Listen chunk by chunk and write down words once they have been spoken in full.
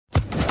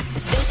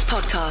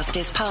podcast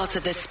is part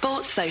of the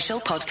Sports Social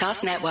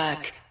Podcast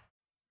Network.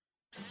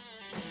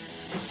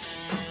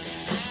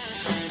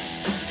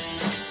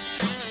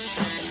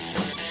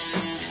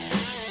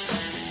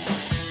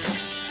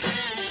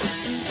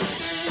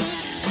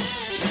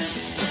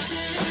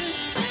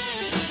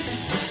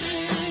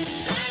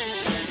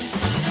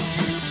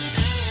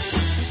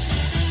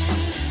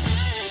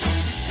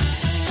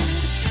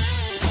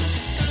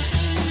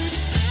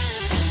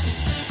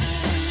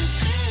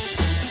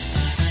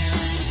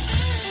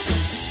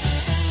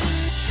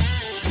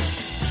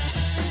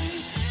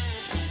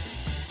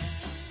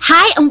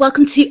 Hi and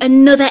welcome to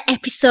another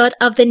episode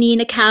of the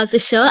Nina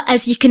Kauser Show.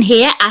 As you can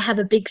hear, I have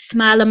a big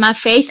smile on my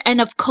face, and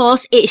of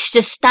course it's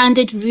just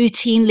standard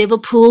routine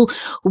Liverpool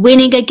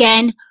winning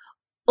again,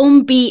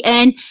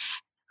 unbeaten,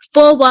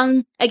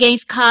 4-1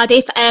 against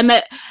Cardiff.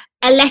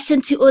 A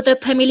lesson to other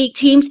Premier League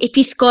teams: if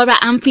you score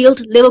at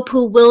Anfield,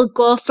 Liverpool will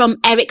go from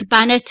Eric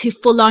Banner to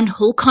full-on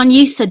Hulk on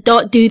you, so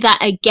don't do that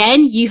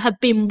again. You have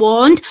been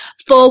warned.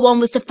 4-1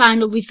 was the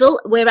final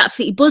result. We're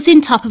absolutely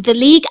buzzing, top of the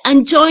league.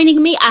 And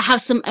joining me, I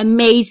have some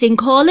amazing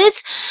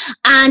callers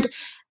and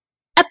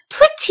a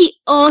pretty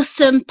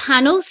awesome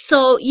panel.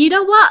 So you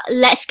know what?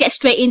 Let's get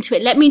straight into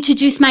it. Let me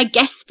introduce my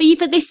guests for you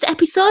for this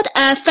episode.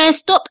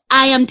 First up,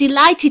 I am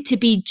delighted to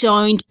be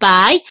joined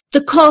by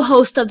the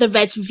co-host of the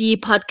Reds Review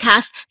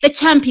podcast, the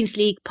Champions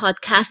League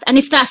podcast. And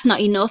if that's not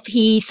enough,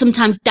 he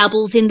sometimes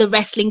dabbles in the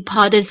wrestling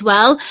pod as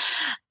well.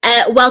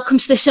 Welcome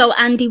to the show,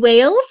 Andy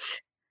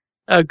Wales.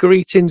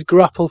 Greetings,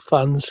 Grapple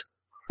fans.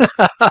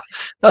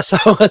 That's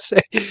how I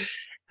say.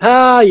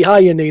 Hi,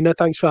 Nina.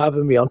 Thanks for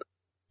having me on.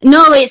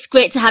 No, it's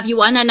great to have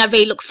you on, and I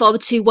really look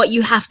forward to what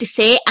you have to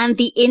say and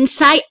the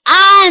insight.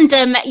 And,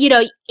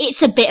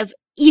 it's a bit of,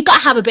 you've got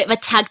to have a bit of a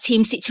tag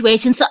team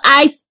situation. So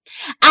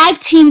I've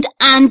teamed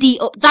Andy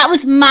up. That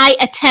was my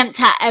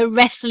attempt at a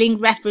wrestling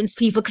reference,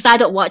 people, because I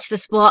don't watch the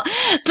sport.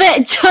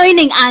 But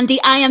joining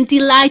Andy, I am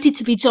delighted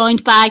to be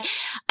joined by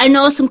an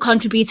awesome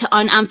contributor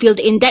on Anfield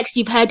Index.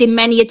 You've heard him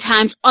many a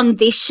times on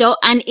this show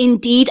and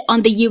indeed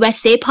on the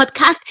USA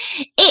podcast.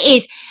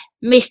 It is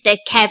Mr.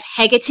 Kev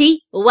Hegarty.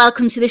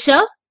 Welcome to the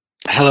show.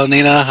 Hello,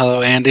 Nina.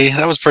 Hello, Andy.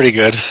 That was pretty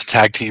good.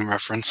 Tag team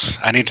reference.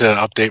 I need to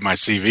update my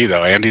CV,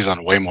 though. Andy's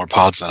on way more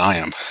pods than I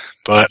am.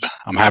 But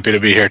I'm happy to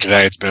be here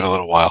today. It's been a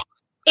little while.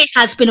 It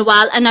has been a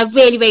while, and I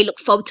really, really look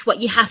forward to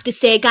what you have to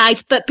say,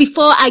 guys. But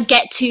before I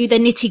get to the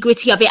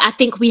nitty-gritty of it, I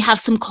think we have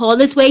some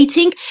callers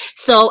waiting,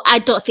 so I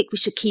don't think we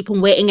should keep them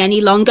waiting any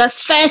longer.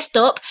 First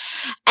up,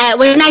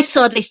 when I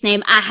saw this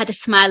name, I had a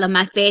smile on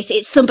my face.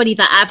 It's somebody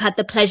that I've had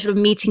the pleasure of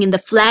meeting in the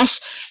flesh.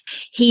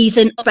 He's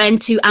a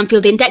friend to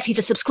Anfield Index. He's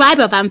a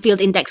subscriber of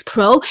Anfield Index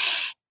Pro.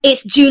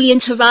 It's Julian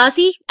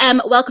Tarazi.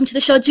 Welcome to the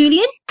show,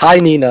 Julian. Hi,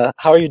 Nina.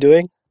 How are you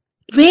doing?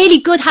 Really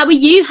good. How are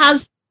you?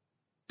 How's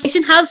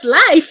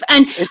life?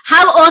 And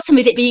how awesome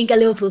is it being a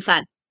Liverpool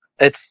fan?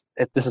 This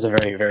is a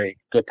very, very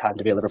good time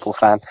to be a Liverpool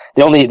fan.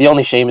 The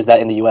only shame is that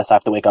in the US I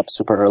have to wake up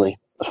super early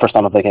for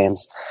some of the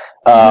games.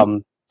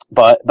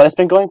 But it's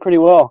been going pretty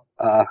well.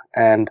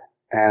 And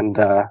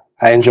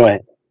I enjoy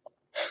it.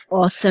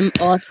 Awesome.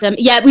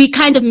 Yeah, we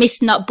kind of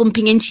missed not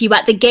bumping into you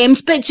at the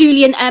games. But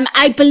Julian,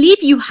 I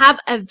believe you have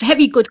a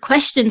very good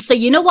question. So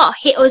you know what?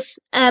 Hit us.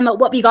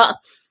 What we got?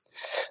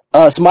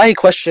 So my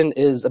question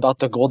is about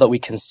the goal that we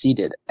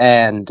conceded,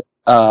 and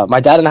my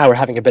dad and I were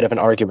having a bit of an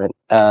argument,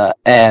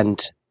 and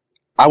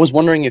I was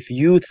wondering if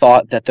you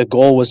thought that the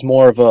goal was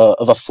more of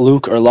a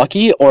fluke or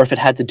lucky, or if it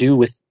had to do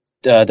with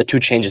the two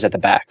changes at the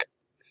back.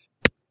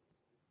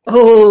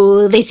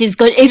 Oh, this is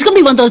good. It's going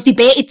to be one of those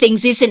debated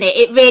things, isn't it?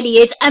 It really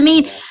is. I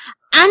mean,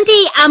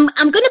 Andy, I'm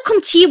going to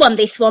come to you on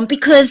this one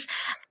because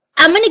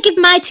I'm going to give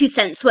my 2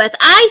 cents worth.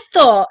 I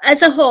thought,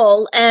 as a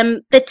whole,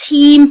 the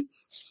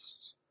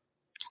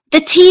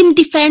team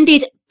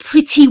defended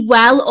pretty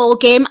well all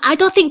game. I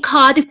don't think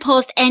Cardiff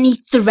posed any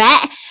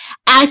threat.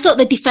 I thought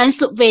the defence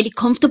looked really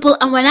comfortable.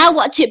 And when I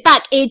watch it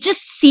back, it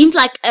just seemed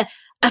like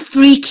a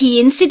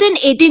freaky incident.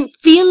 It didn't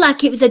feel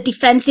like it was a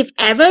defensive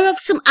error of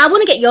some. I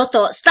want to get your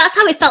thoughts. That's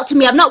how it felt to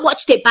me. I've not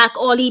watched it back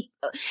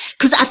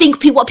because I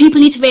think what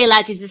people need to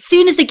realise is as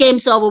soon as the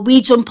game's over,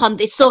 we jump on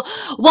this. So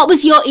what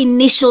was your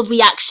initial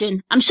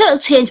reaction? I'm sure it'll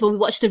change when we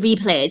watch the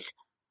replays.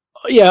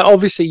 Yeah,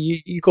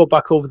 obviously you go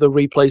back over the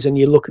replays and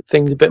you look at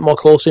things a bit more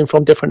closely and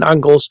from different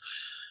angles.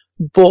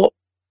 But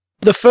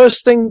the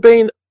first thing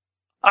being,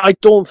 I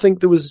don't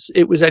think it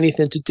was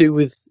anything to do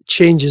with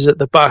changes at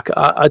the back.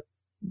 I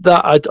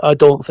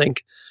don't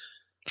think.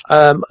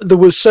 There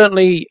was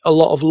certainly a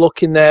lot of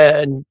luck in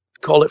there, and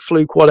call it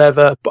fluke,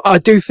 whatever. But I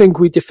do think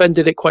we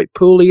defended it quite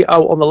poorly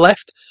out on the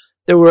left.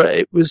 They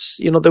were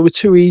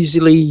too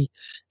easily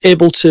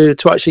able to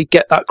actually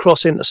get that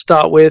cross in to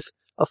start with.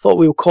 I thought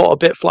we were caught a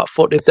bit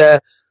flat-footed there.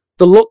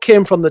 The luck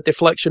came from the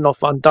deflection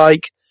off Van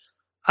Dijk,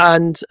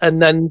 and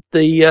then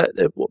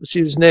what was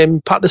his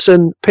name?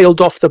 Patterson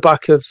peeled off the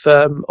back of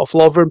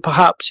Lovren.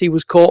 Perhaps he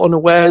was caught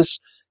unawares,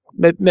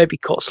 maybe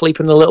caught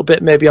sleeping a little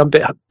bit. Maybe I'm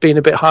being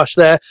a bit harsh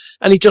there,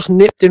 and he just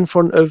nipped in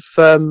front of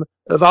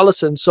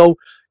Alisson. So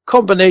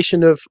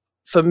combination of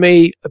for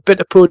me, a bit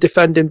of poor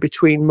defending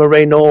between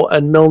Moreno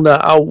and Milner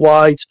out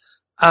wide,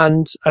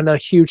 and a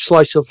huge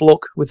slice of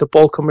luck with the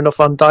ball coming off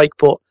Van Dijk.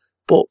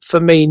 But for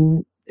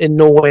me, in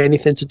no way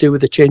anything to do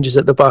with the changes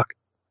at the back.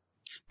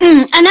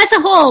 And as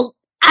a whole,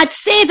 I'd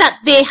say that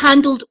they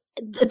handled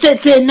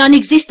the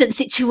non-existent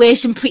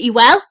situation pretty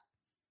well.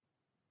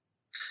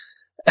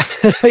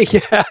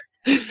 Yeah,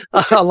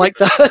 I like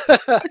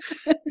that.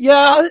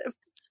 Yeah,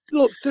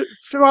 look,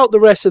 throughout the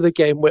rest of the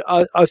game,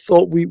 I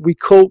thought we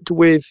coped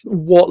with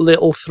what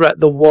little threat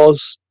there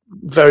was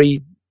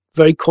very,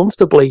 very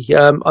comfortably.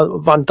 Van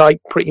Dijk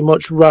pretty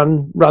much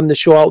ran the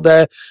show out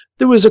there.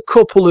 There was a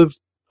couple of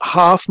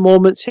half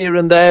moments here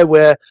and there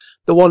where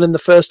the one in the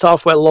first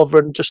half where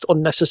Lovren just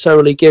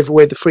unnecessarily gave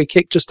away the free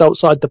kick just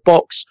outside the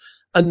box,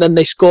 and then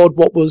they scored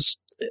what was,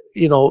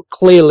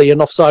 clearly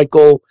an offside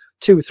goal.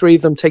 2 or 3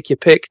 of them, take your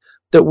pick,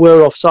 that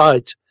were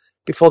offside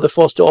before they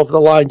forced it over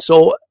the line.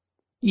 So,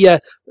 yeah,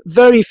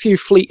 very few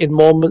fleeting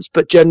moments,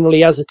 but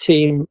generally as a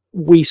team,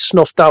 we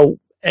snuffed out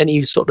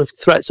any sort of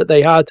threats that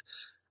they had.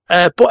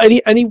 But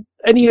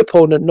any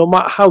opponent, no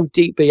matter how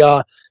deep they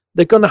are,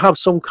 they're going to have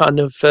some kind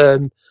of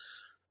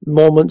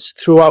moments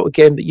throughout a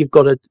game that you've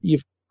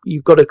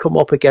got to come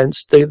up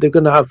against. They're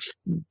going to have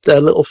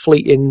their little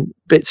fleeting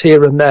bits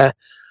here and there,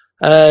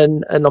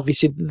 and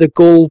obviously the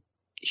goal,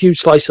 huge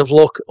slice of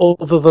luck.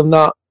 Other than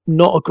that,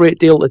 not a great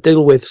deal to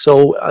deal with.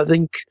 So I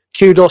think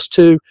kudos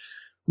to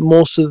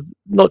most of,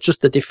 not just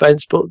the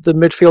defence, but the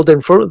midfield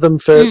in front of them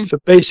for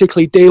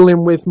basically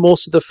dealing with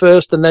most of the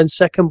first and then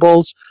second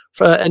balls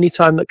for any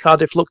time that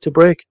Cardiff looked to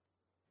break.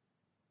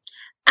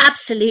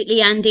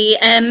 Absolutely, Andy.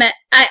 I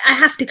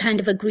have to kind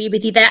of agree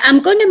with you there.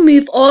 I'm going to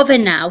move over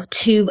now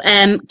to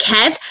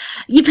Kev.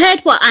 You've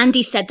heard what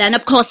Andy said then.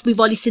 Of course, we've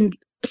only seen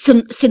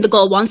the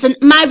goal once, and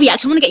my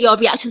reaction, I want to get your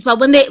reaction as well.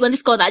 When they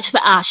scored that, I just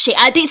went, shit.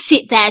 I didn't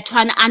sit there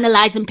trying to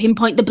analyse and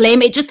pinpoint the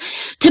blame. It just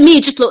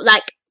looked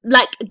like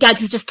Gags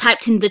has just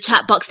typed in the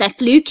chat box there,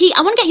 fluky.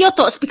 I want to get your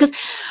thoughts, because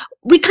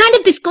we kind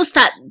of discussed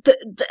that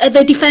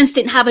the defence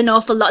didn't have an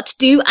awful lot to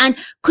do, and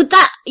could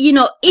that,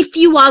 if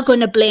you are going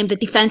to blame the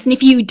defence, and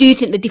if you do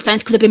think the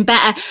defence could have been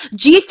better,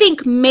 do you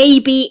think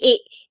maybe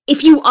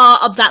if you are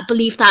of that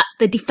belief that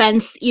the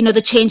defence,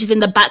 the changes in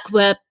the back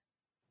were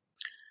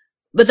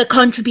the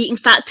contributing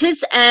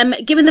factors,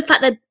 given the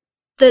fact that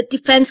the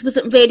defence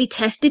wasn't really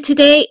tested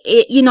today,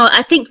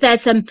 I think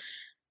there's a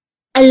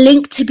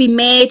link to be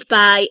made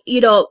by,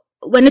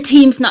 when a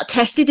team's not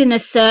tested in a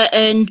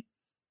certain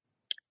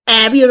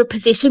area or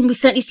position. We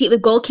certainly see it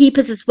with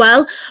goalkeepers as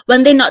well.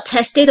 When they're not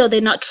tested or they're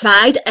not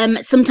tried,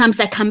 sometimes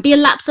there can be a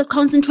lapse of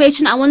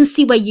concentration. I want to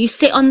see where you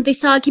sit on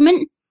this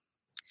argument.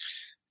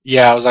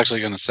 Yeah, I was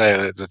actually going to say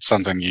that that's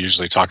something you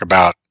usually talk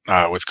about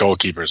with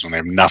goalkeepers when they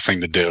have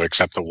nothing to do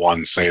except the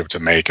one save to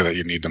make that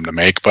you need them to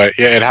make. But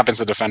yeah, it happens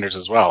to defenders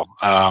as well.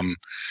 And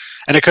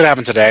it could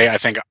happen today. I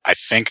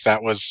think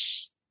that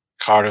was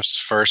Cardiff's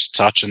first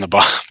touch in the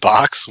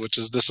box, which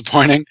is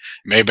disappointing. It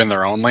may have been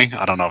their only.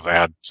 I don't know if they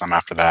had some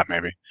after that,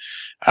 maybe.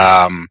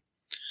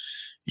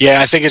 Yeah,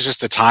 I think it's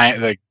just the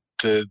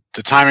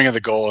timing of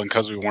the goal, and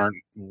because we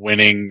weren't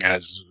winning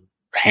as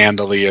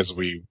handily as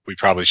we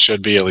probably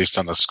should be, at least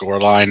on the score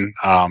line,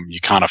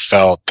 you kind of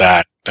felt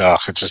that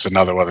it's just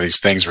another one of these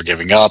things we're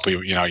giving up.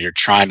 You're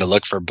trying to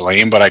look for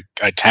blame, but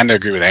I tend to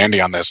agree with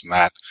Andy on this, and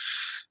that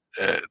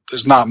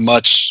there's not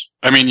much.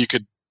 I mean,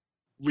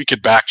 we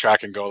could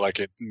backtrack and go like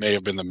it may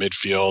have been the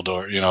midfield,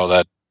 or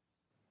that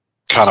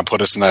kind of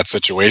put us in that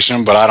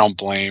situation, but I don't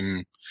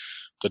blame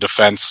the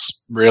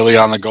defense really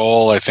on the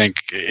goal. I think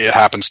it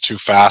happens too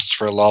fast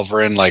for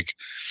Lovren. Like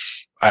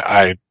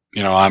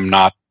I'm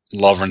not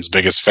Lovren's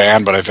biggest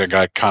fan, but I think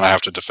I kind of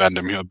have to defend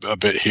him a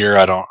bit here.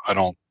 I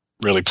don't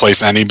really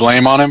place any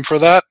blame on him for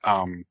that.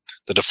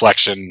 The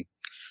deflection,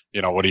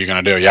 what are you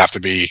going to do? You have to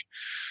be,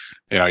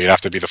 you'd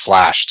have to be the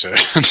Flash to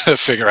to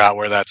figure out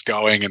where that's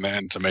going, and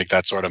then to make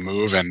that sort of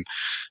move. And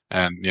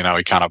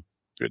he kind of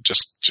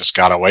just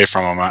got away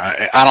from him.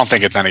 I don't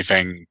think it's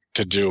anything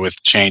to do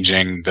with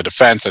changing the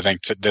defense. I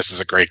think this is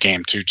a great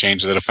game to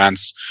change the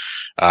defense.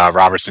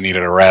 Robertson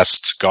needed a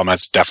rest.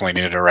 Gomez definitely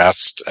needed a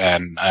rest,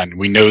 and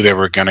we knew they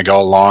were going to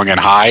go long and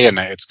high, and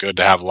it's good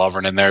to have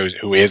Lovren in there,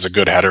 who is a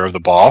good header of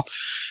the ball,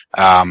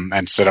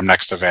 and sit him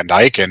next to Van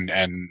Dijk. And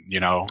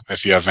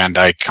if you have Van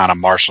Dijk kind of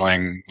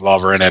marshalling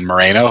Lovren and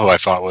Moreno, who I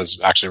thought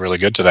was actually really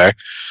good today,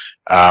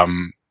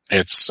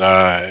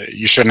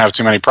 you shouldn't have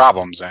too many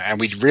problems, and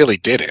we really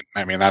didn't.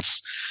 I mean,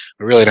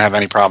 we really didn't have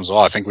any problems at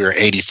all. I think we were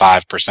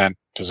 85%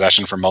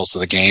 possession for most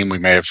of the game. We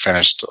may have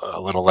finished a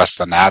little less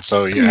than that.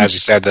 So as you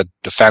said, the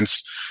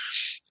defense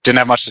didn't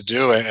have much to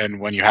do.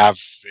 And when you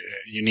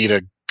need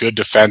a good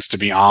defense to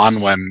be on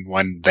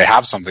when they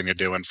have something to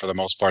do. And for the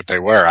most part, they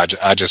were.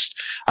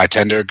 I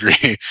tend to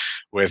agree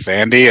with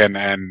Andy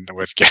and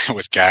with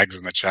Gags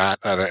in the chat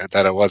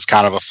that it was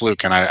kind of a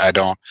fluke. And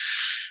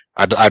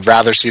I'd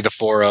rather see the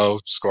 4-0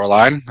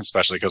 scoreline,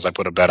 especially because I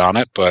put a bet on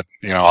it. But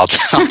I'll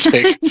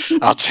take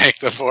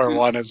the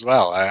 4-1 as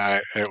well.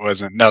 It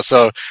wasn't no.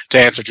 So to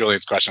answer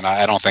Julian's question,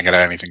 I don't think it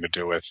had anything to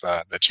do with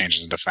the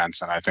changes in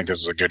defense, and I think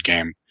this was a good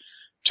game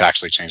to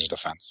actually change the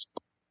defense.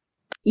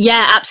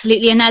 Yeah,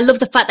 absolutely. And I love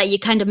the fact that you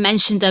kind of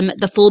mentioned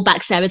the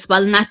fullbacks there as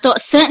well. And I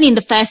thought certainly in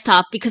the first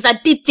half, because I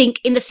did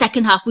think in the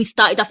second half we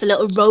started off a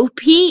little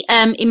ropey,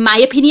 in my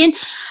opinion.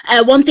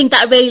 One thing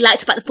that I really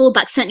liked about the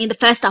fullbacks, certainly in the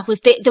first half,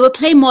 was they were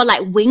playing more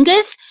like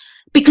wingers.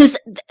 Because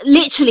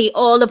literally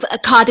all of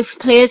Cardiff's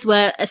players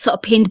were sort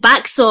of pinned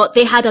back, so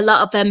they had a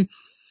lot of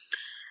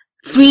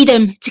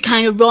freedom to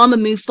kind of roam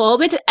and move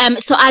forward.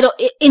 So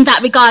in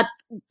that regard,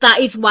 that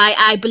is why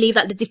I believe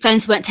that the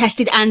defence weren't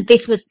tested, and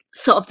this was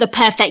sort of the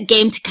perfect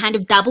game to kind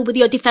of dabble with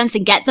your defence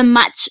and get them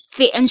match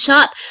fit and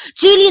sharp.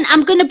 Julian,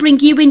 I'm going to bring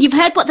you in. You've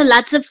heard what the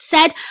lads have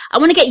said. I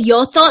want to get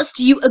your thoughts.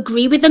 Do you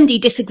agree with them? Do you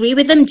disagree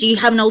with them? Do you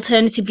have an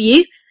alternative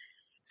view?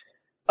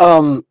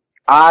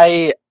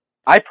 I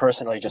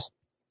personally just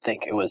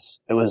think it was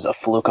a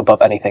fluke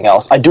above anything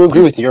else. I do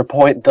agree with your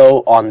point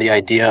though on the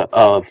idea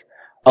of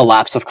a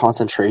lapse of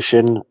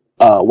concentration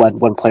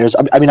when players.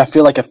 I mean, I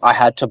feel like if I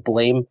had to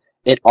blame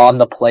it on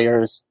the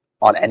players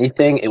on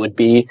anything, it would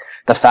be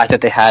the fact that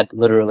they had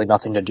literally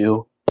nothing to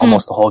do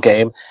almost the whole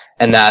game,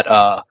 and that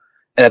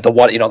the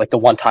one, like the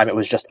one time it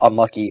was just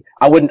unlucky.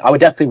 I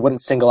definitely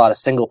wouldn't single out a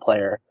single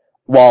player.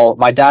 While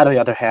my dad, on the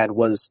other hand,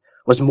 was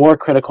more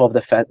critical of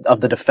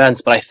the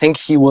defense, but I think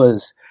he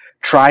was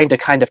trying to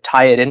kind of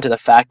tie it into the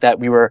fact that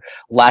we were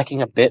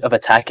lacking a bit of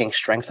attacking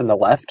strength in the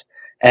left,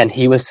 and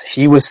he was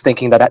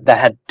thinking that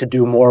had to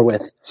do more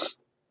with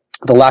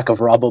the lack of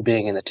Robbo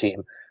being in the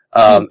team.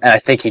 And I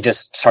think he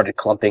just started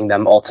clumping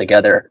them all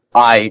together.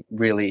 I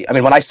mean,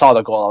 when I saw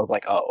the goal, I was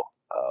like, oh,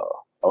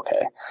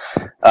 okay.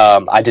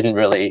 I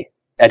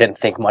didn't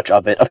think much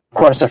of it. Of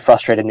course, it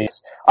frustrated me.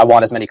 I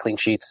want as many clean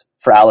sheets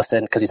for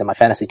Allison because he's in my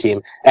fantasy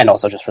team, and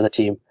also just for the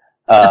team,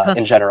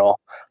 in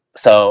general.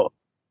 So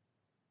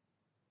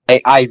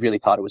I really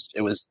thought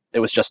it was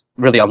just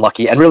really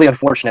unlucky and really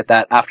unfortunate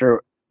that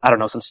after, I don't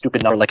know, some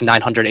stupid number like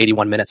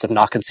 981 minutes of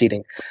not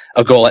conceding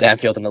a goal at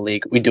Anfield in the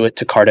league, we do it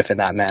to Cardiff in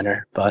that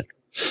manner. But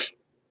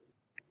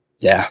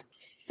yeah.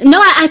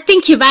 No, I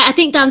think you're right. I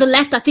think down the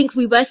left, I think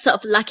we were sort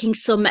of lacking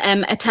some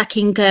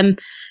attacking.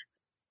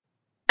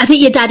 I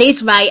think your dad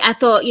is right. I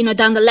thought,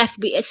 down the left,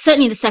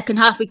 certainly in the second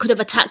half, we could have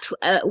attacked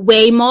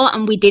way more,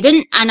 and we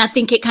didn't. And I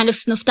think it kind of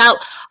snuffed out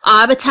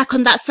our attack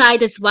on that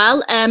side as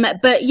well.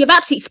 But you're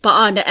absolutely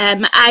spot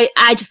on.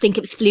 I just think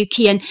it was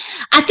fluky. And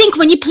I think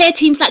when you play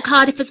teams like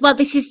Cardiff as well,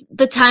 this is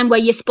the time where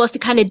you're supposed to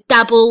kind of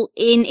dabble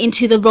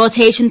into the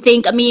rotation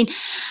thing. I mean,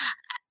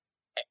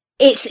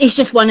 it's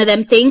just one of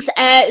them things.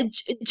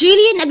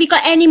 Julian, have you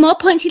got any more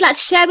points you'd like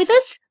to share with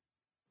us?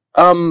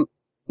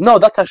 No,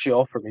 that's actually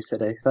all for me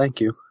today.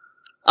 Thank you.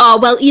 Oh,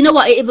 well, you know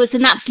what? It was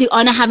an absolute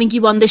honour having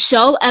you on the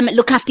show.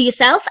 Look after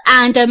yourself.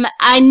 And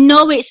I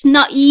know it's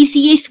not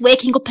easiest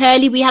waking up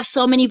early. We have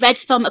so many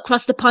Reds from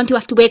across the pond who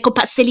have to wake up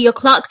at silly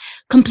o'clock.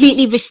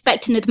 Completely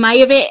respect and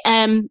admire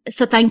it.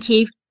 So thank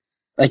you.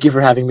 Thank you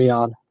for having me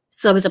on.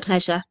 It's always a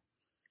pleasure.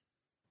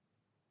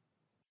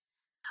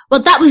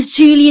 Well, that was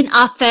Julian,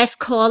 our first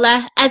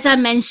caller. As I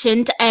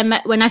mentioned,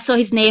 when I saw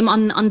his name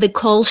on the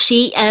call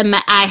sheet,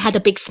 I had a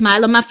big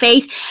smile on my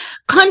face.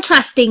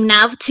 Contrasting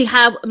now to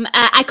how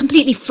I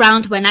completely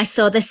frowned when I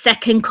saw the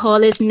second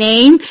caller's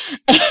name.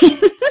 I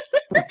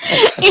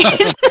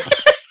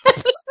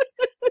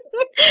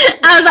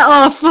was like,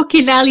 oh,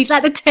 fucking hell, he's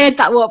like the turd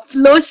that won't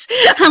flush.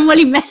 I'm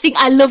really messing.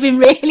 I love him,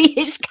 really.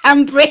 It's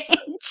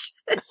Cambridge.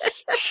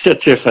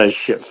 Shut your face,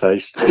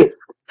 shitface.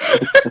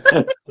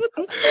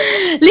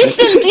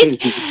 Listen,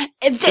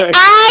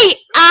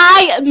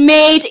 I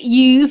made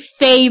you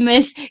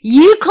famous.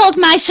 You called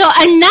my show,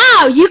 and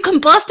now you can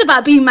boast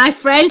about being my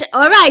friend.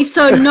 All right,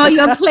 so know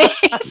your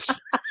place.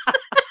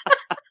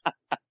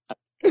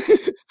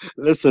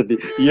 Listen,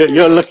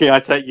 you're lucky I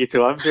take you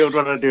to Anfield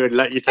when I do and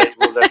let you take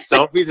all them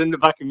selfies in the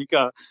back of your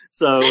car.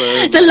 So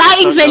the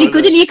lighting's really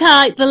good in your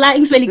car. The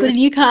lighting's really good in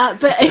your car,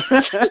 but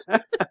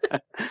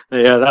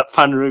yeah, that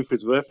pan roof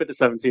is worth it. The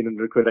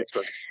 1,700 quid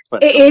extra.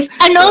 But, it is,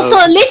 and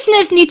also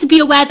listeners need to be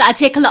aware that I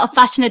take a lot of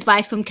fashion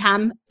advice from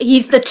Cam.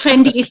 He's the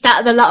trendiest out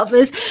of the lot of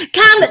us.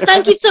 Cam,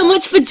 thank you so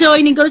much for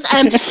joining us.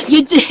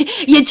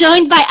 You're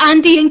joined by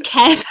Andy and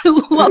Kev.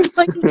 What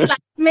point would you like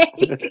to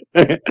make?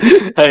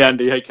 Hey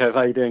Andy, hey Kev,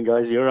 how you doing,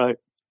 guys? You alright?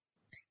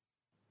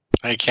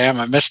 Hey Cam,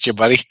 I missed you,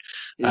 buddy.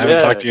 I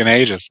haven't talked to you in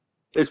ages.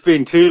 It's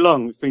been too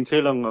long. It's been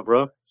too long, my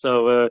bro.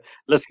 So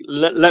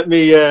let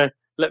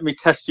me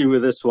test you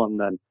with this one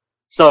then.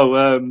 So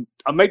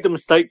I made the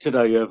mistake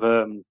today of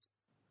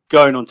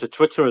going onto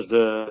Twitter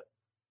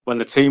when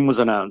the team was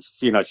announced,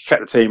 to check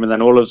the team, and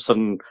then all of a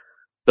sudden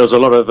there was a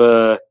lot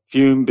of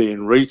fume being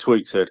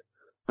retweeted,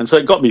 and so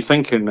it got me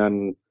thinking.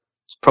 And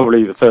it's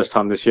probably the first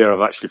time this year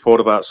I've actually thought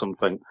about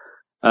something.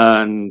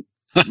 And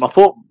my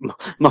thought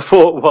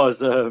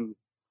was,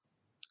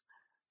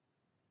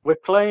 we're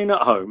playing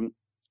at home,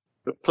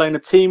 we're playing a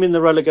team in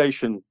the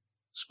relegation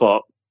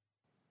spot.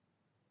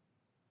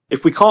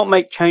 If we can't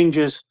make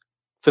changes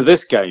for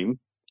this game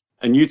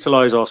and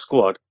utilise our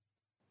squad,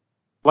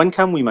 when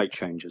can we make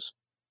changes?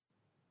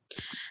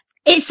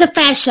 It's a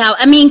fair shout.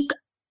 I mean,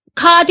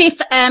 Cardiff,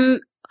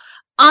 aren't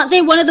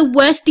they one of the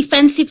worst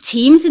defensive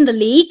teams in the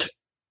league?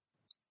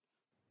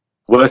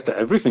 worst at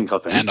everything, I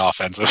think. And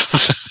offensive.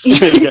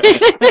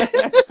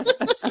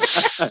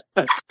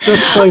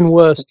 Just plain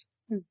worst.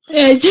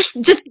 Just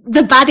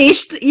the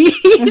baddest,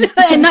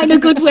 and not in a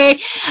good way.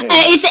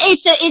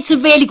 It's a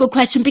really good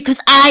question, because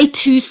I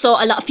too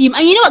saw a lot of fume.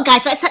 And you know what,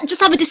 guys? Let's just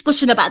have a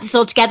discussion about this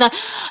all together.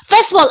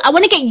 First of all, I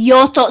want to get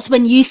your thoughts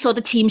when you saw the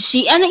team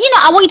sheet, and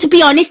I want you to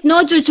be honest.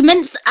 No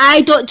judgments.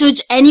 I don't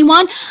judge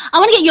anyone. I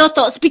want to get your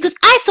thoughts, because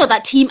I saw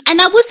that team and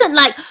I wasn't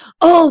like,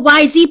 oh,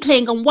 why is he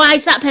playing and why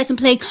is that person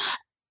playing?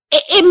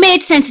 It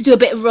made sense to do a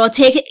bit of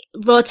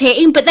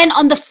rotating, but then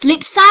on the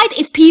flip side,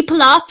 if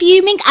people are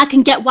fuming, I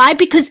can get why,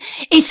 because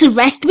it's a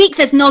rest week.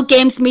 There's no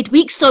games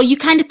midweek, so you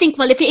kind of think,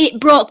 well, if it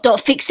broke, don't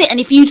fix it.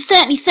 And if you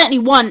certainly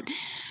want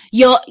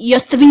your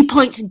 3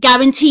 points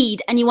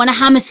guaranteed and you want to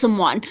hammer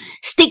someone,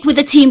 stick with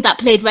the team that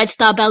played Red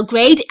Star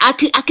Belgrade. I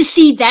could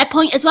see their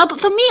point as well.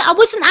 But for me, I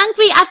wasn't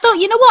angry. I thought,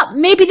 you know what,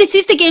 maybe this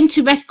is the game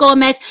to rest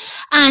Gomez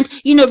and,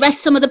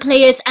 rest some of the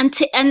players. And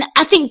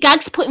I think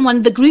Gag's put in one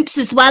of the groups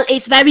as well.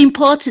 It's very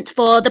important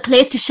for the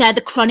players to share the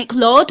chronic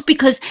load,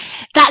 because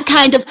that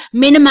kind of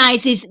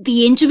minimises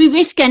the injury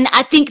risk. And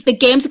I think the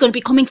games are going to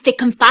be coming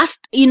thick and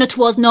fast,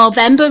 towards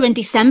November and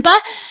December.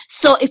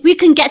 So if we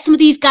can get some of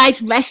these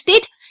guys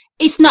rested,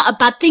 it's not a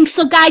bad thing.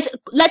 So, guys,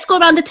 let's go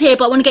around the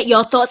table. I want to get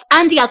your thoughts.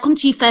 Andy, I'll come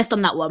to you first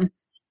on that one.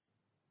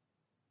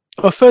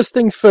 Well, first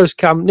things first,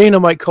 Cam. Nina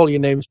might call you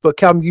names, but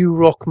Cam, you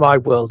rock my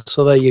world.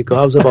 So there you go.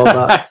 How's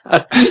about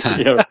that?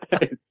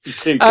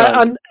 Too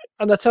kind.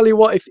 And I tell you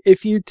what,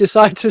 if you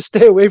decide to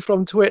stay away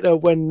from Twitter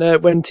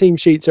when team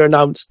sheets are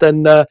announced,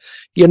 then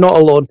you're not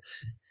alone.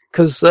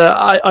 Because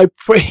I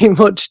pretty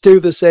much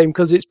do the same,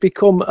 because it's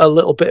become a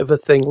little bit of a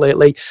thing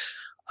lately.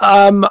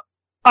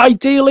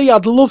 Ideally,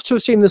 I'd love to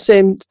have seen the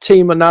same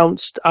team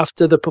announced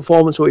after the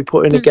performance that we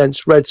put in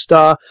against Red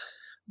Star.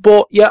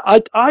 But yeah,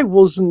 I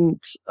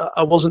wasn't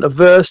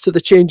averse to the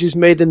changes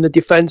made in the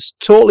defence.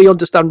 Totally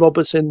understand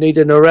Robertson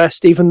needing a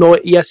rest, even though,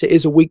 yes, it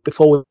is a week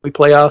before we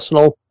play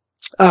Arsenal.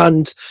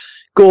 And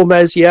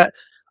Gomez, yeah,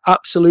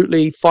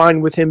 absolutely fine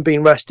with him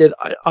being rested.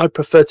 I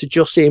prefer to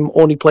just see him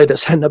only played at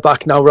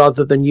centre-back now,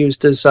 rather than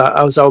used as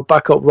our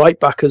backup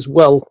right-back as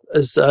well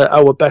as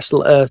our best...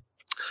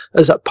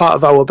 as a part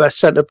of our best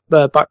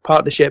centre-back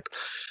partnership.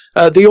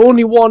 The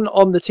only one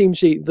on the team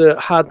sheet that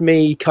had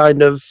me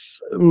kind of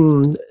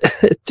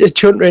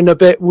chuntering a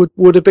bit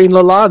would have been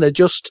Lallana.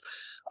 Just,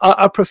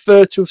 I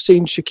prefer to have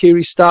seen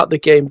Shaqiri start the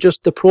game.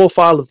 Just the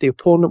profile of the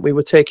opponent we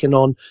were taking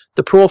on,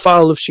 the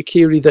profile of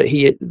Shaqiri,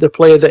 the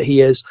player that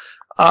he is.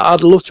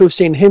 I'd love to have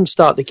seen him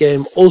start the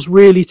game, us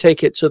really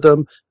take it to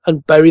them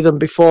and bury them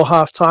before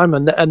half-time,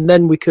 and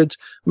then we could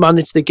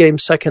manage the game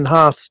second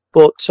half.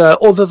 But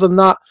other than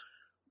that,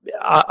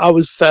 I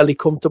was fairly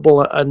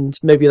comfortable, and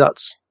maybe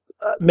that's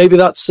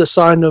a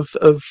sign of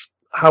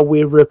how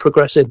we're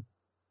progressing.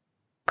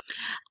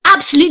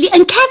 Absolutely.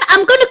 And Kev,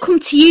 I'm going to come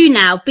to you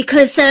now,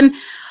 because the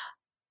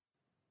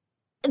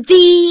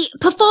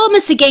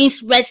performance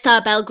against Red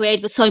Star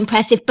Belgrade was so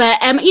impressive, but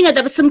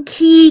there were some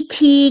key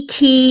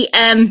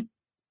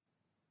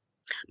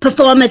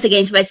performers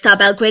against Red Star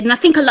Belgrade, and I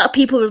think a lot of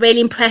people were really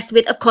impressed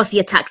with, of course, the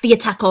attack. The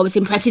attack always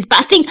impresses, but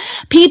I think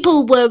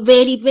people were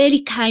really,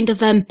 really kind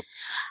of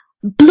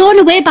blown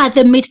away by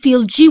the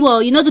midfield duo,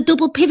 the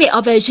double pivot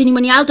of Gini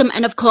Wijnaldum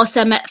and, of course,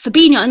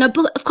 Fabinho. And,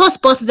 of course,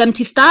 both of them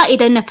two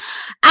started. And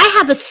I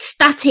have a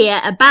stat here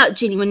about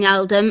Gini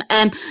Wijnaldum.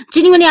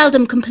 Gini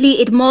Wijnaldum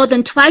completed more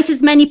than twice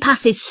as many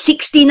passes,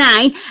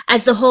 69,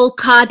 as the whole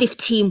Cardiff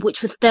team,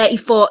 which was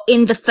 34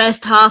 in the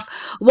first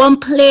half. One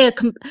player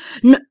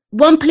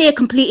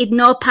completed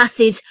no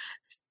passes,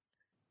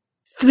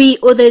 3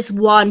 others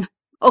won.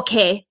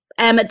 Okay.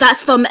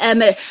 That's from, I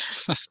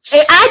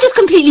just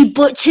completely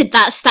butchered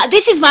that stat.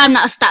 This is why I'm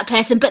not a stat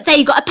person, but there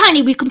you go.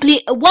 Apparently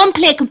one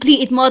player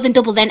completed more than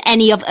double than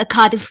any of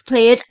Cardiff's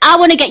players. I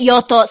want to get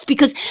your thoughts,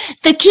 because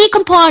the key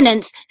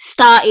components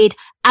started.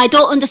 I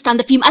don't understand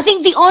the fume. I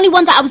think the only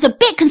one that I was a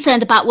bit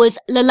concerned about was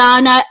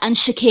Lallana and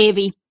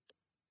Shaqiri.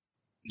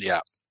 Yeah.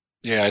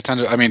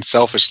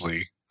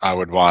 Selfishly, I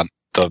would want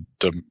the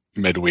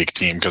midweek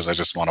team, because I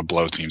just want to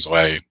blow teams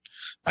away.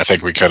 I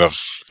think we could have,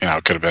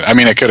 it could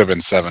have been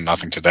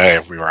 7-0 today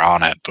if we were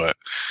on it. But,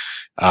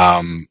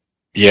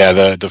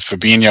 the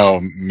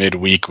Fabinho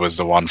midweek was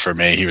the one for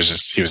me. He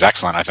was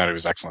excellent. I thought he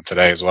was excellent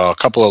today as well. A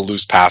couple of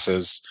loose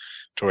passes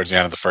towards the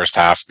end of the first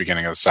half,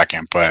 beginning of the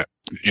second. But,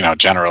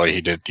 generally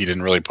he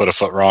didn't really put a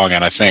foot wrong.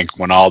 And I think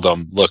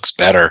Wijnaldum looks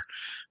better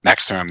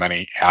next to him than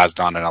he has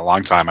done in a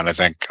long time. And I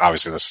think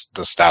obviously the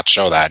stats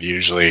show that.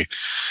 Usually,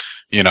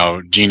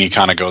 Genie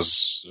kind of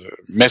goes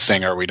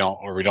missing, or we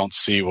don't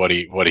see what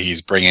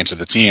he's bringing to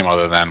the team,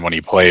 other than when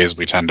he plays,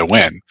 we tend to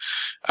win.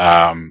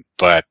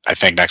 But I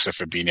think next to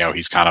Fabinho,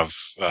 he's kind of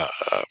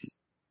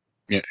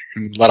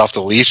let off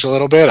the leash a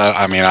little bit.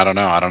 I don't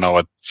know. I don't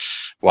know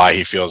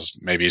why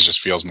maybe he just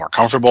feels more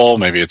comfortable.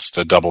 Maybe it's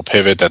the double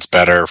pivot that's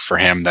better for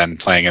him than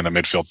playing in the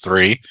midfield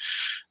 3.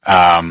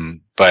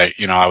 But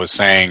I was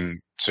saying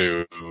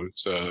to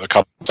a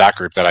couple of that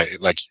group that I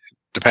like,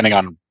 depending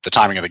on the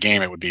timing of the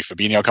game, it would be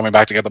Fabinho coming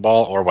back to get the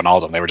ball or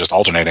Wijnaldum. They were just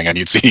alternating, and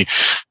you'd see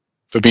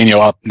Fabinho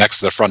up next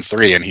to the front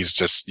three, and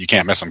you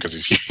can't miss him because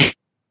he's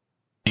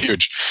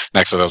huge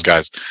next to those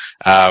guys.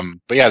 But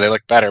yeah, they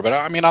look better. But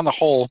I mean, on the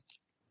whole,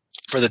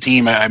 for the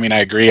team, I mean, I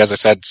agree. As I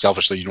said,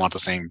 selfishly, you'd want the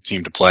same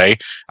team to play.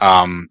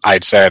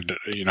 I'd said,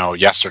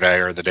 yesterday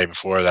or the day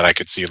before that I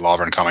could see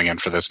Lovren coming in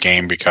for this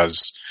game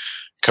because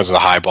of the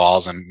high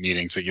balls and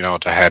needing to,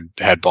 to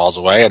head balls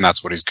away. And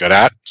that's what he's good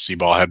at, see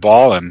ball, head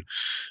ball.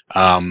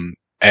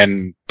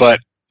 But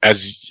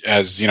as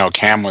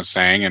Cam was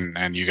saying,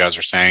 and you guys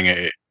are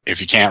saying, if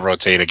you can't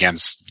rotate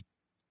against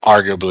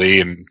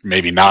arguably and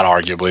maybe not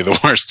arguably the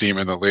worst team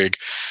in the league,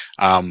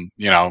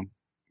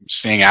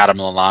 seeing Adam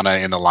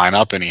Lallana in the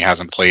lineup and he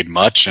hasn't played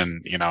much,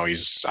 and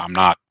I'm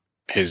not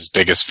his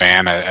biggest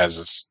fan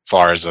as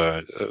far as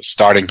a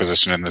starting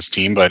position in this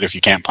team, but if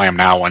you can't play him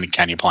now, when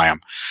can you play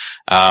him?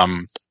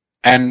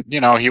 And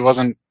he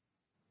wasn't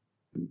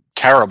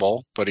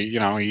terrible, but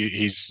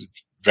he's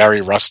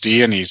very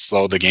rusty and he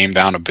slowed the game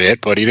down a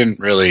bit, but he didn't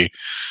really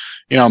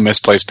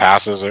misplace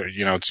passes or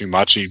too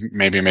much. He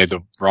maybe made the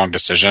wrong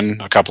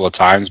decision a couple of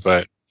times,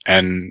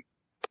 and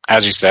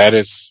as you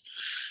said,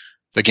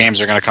 the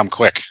games are going to come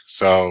quick,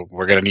 so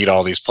we're going to need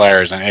all these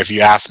players. And if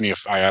you ask me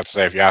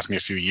a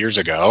few years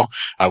ago,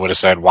 I would have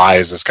said, why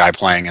is this guy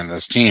playing in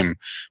this team?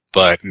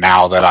 But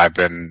now that I've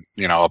been,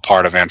 a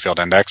part of Anfield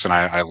Index, and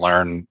I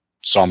learn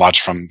so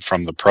much from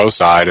the pro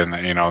side and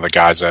the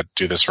guys that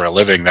do this for a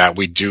living, that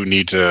we do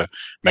need to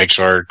make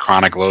sure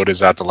chronic load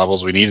is at the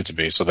levels we need it to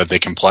be so that they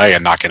can play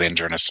and not get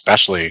injured, and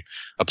especially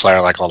a player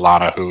like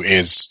Lallana, who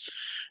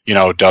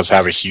does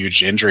have a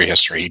huge injury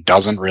history. He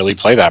doesn't really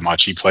play that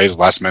much. He plays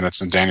less minutes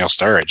than Daniel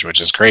Sturridge,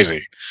 which is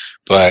crazy,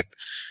 but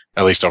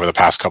at least over the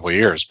past couple of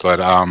years. But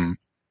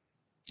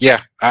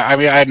yeah, I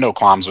mean, I had no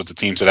qualms with the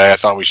team today. I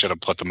thought we should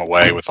have put them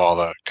away with all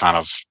the kind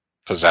of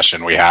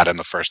possession we had in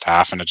the first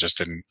half, and it just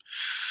didn't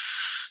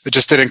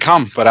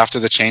come. But after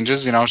the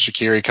changes,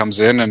 Shaqiri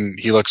comes in and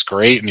he looks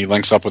great, and he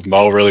links up with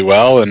Mo really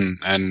well, and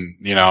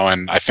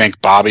I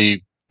think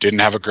Bobby didn't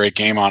have a great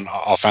game on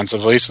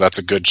offensively, so that's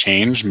a good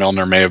change.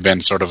 Milner may have been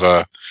sort of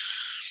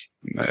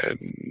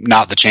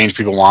not the change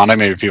people wanted.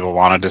 Maybe people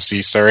wanted to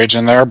see Sturridge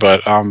in there,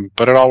 but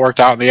it all worked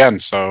out in the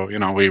end. So,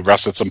 we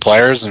rested some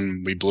players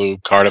and we blew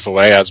Cardiff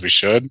away as we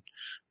should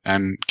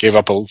and gave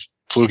up a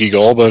fluky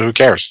goal, but who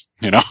cares?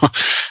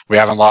 We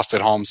haven't lost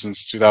at home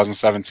since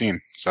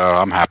 2017, so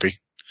I'm happy.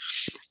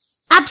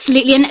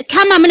 Absolutely. And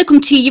Cam, I'm going to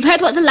come to you. You've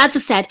heard what the lads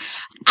have said.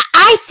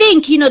 I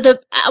think,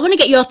 I want to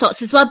get your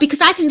thoughts as well,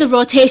 because I think the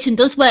rotation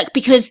does work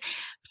because,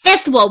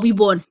 first of all, we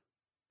won.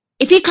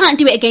 If you can't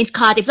do it against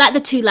Cardiff, like the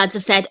two lads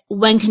have said,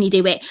 when can you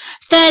do it?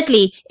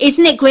 Thirdly,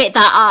 isn't it great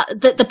that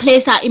the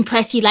players that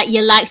impress you, like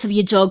your likes of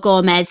your Joe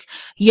Gomez,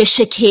 your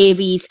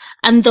Shaqiris,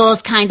 and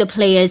those kind of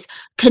players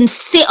can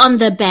sit on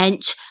the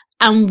bench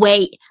and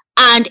wait.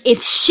 And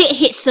if shit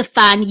hits the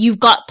fan, you've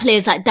got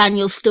players like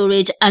Daniel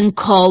Sturridge and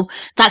Co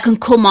that can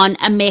come on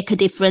and make a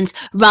difference,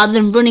 rather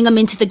than running them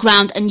into the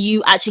ground and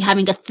you actually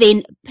having a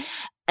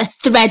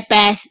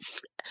threadbare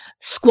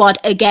squad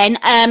again.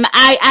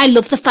 I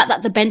love the fact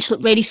that the bench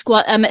looked really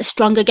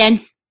strong again.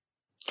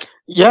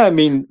 Yeah, I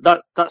mean,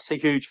 that's a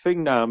huge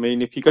thing now. I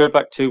mean, if you go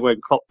back to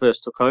when Klopp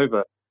first took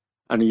over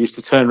and he used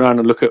to turn around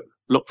and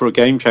look for a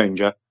game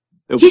changer,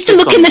 he used to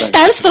look in the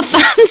stands for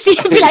fans.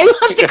 He'd be like,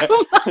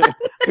 come on.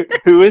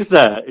 Who is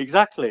there?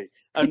 Exactly.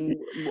 And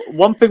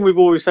one thing we've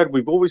always said,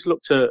 we've always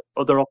looked at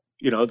other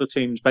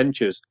teams'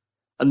 benches,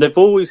 and they've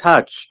always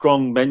had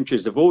strong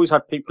benches. They've always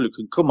had people who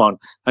can come on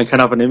and can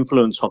have an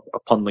influence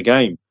upon the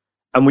game.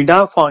 And we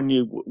now find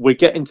we're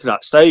getting to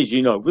that stage.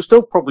 We're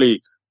still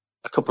probably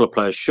a couple of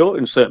players short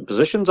in certain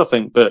positions, I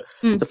think. But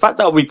the fact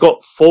that we've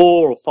got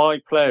 4 or 5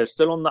 players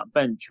still on that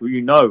bench who are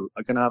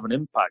going to have an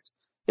impact,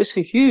 it's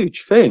a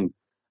huge thing.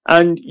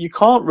 And you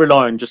can't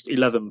rely on just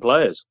 11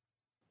 players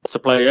to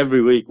play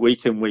every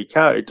week in, week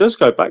out. It does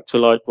go back to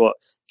like what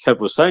Kev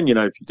was saying.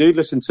 If you do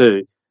listen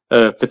to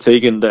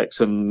Fatigue Index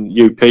and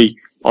UP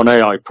on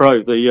AI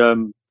Pro,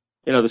 the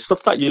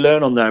stuff that you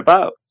learn on there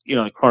about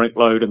chronic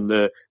load and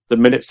the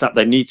minutes that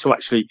they need to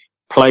actually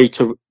play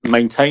to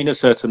maintain a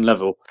certain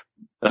level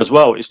as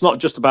well. It's not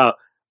just about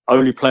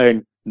only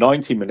playing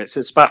 90 minutes.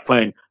 It's about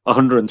playing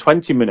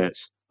 120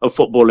 minutes of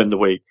football in the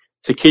week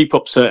to keep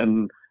up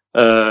certain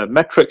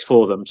metrics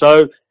for them.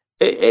 So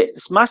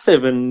it's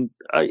massive, and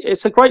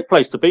it's a great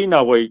place to be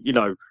now. Where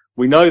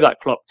we know that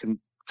Klopp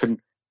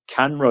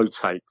can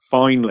rotate.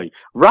 Finally,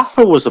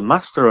 Rafa was a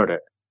master at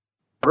it.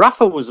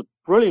 Rafa was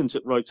brilliant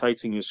at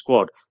rotating his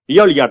squad. He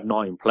only had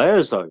 9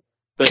 players though,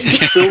 but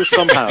still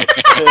somehow.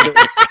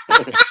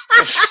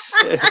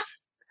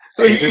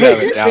 He did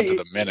have it down to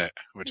the minute,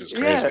 which is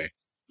crazy.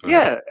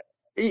 Yeah,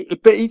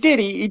 but he did.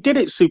 He did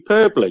it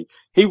superbly.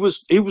 He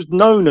was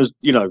known as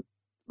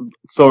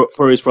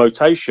for his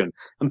rotation,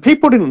 and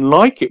people didn't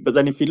like it. But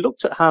then if you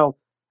looked at how,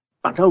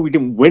 I know we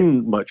didn't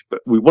win much,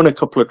 but we won a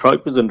couple of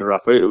trophies under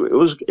Rafa.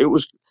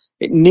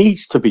 It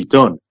needs to be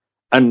done,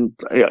 and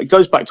it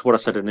goes back to what I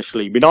said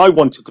initially. I mean, I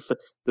wanted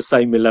the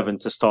same 11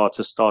 to start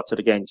as started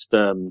against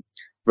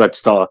Red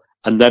Star,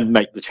 and then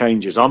make the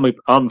changes. I'm a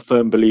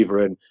firm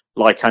believer in,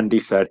 like Andy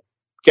said,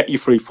 get your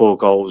 3-4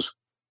 goals,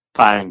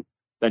 bang,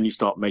 then you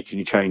start making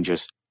your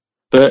changes.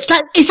 But it's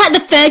like the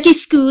Fergie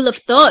school of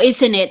thought,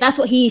 isn't it? That's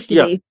what he used to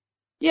do.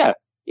 Yeah.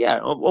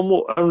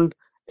 And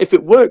if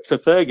it worked for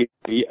Fergie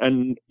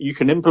and you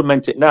can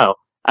implement it now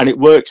and it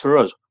works for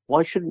us,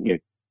 why shouldn't you?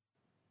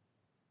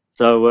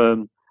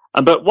 So,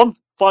 but one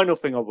final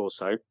thing I will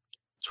say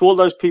to all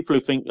those people who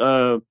think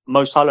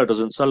Mo Salah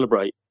doesn't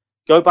celebrate,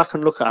 go back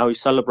and look at how he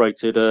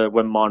celebrated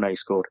when Mane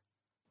scored.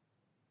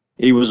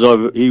 He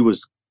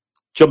was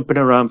jumping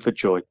around for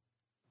joy.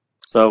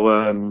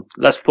 So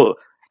let's put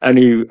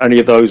any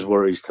of those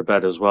worries to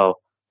bed as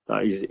well.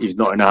 He's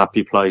not in a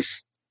happy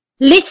place.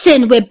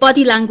 Listen, we're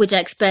body language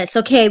experts.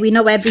 Okay, we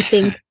know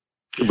everything.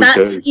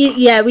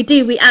 Yeah, we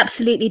do. We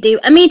absolutely do.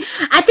 I mean,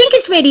 I think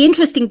it's really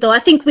interesting, though. I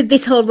think with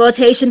this whole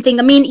rotation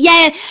thing, I mean,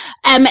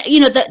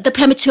 the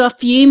premature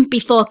fume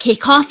before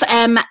kickoff.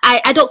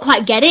 I don't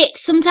quite get it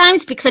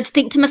sometimes because I just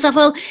think to myself,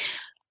 well,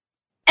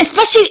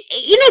 especially,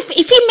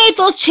 if he made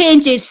those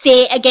changes,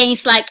 say,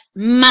 against, like,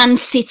 Man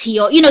City,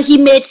 or, he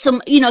made some,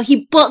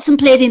 he brought some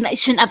players in that he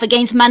shouldn't have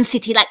against Man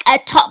City, like a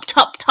top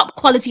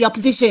quality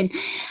opposition.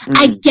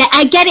 I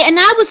get it. And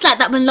I was like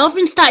that when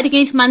Lovren started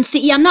against Man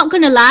City. I'm not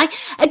going to lie.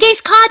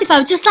 Against Cardiff,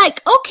 I was just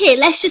like, okay,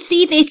 let's just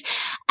see this.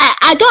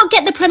 I don't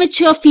get the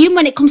premature fume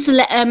when it comes to,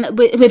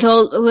 with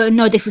all,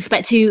 no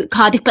disrespect to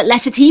Cardiff, but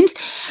lesser teams.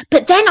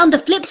 But then on the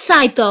flip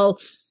side, though,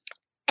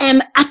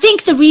 I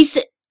think the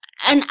reason,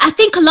 and I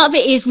think a lot of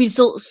it is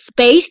results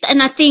based.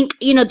 And I think,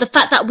 the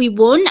fact that we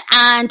won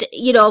and,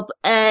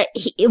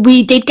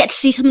 we did get to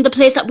see some of the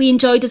players that we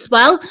enjoyed as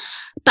well.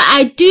 But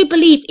I do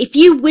believe if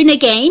you win a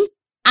game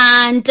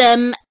and,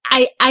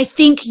 I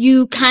think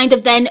you kind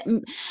of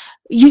then,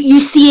 you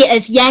see it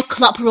as,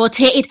 Klopp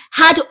rotated.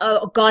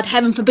 Oh God,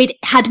 heaven forbid,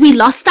 had we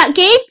lost that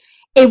game,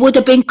 it would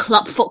have been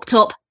Klopp fucked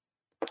up.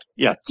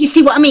 Yeah. Do you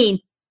see what I mean?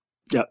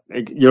 Yeah,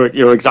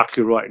 you're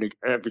exactly right in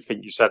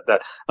everything you said there.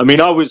 I mean,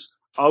 I was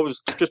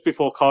just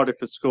before Cardiff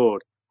had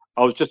scored,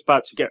 I was just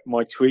about to get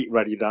my tweet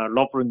ready now.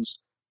 Lovren's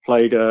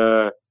played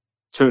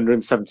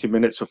 270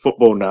 minutes of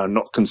football now and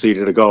not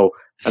conceded a goal.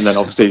 And then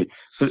obviously,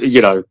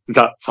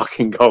 that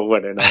fucking goal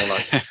went in. I'm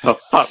like, for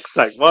fuck's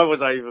sake, why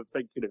was I even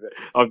thinking of it?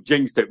 I've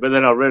jinxed it. But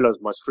then I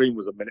realised my screen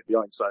was a minute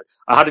behind, so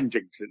I hadn't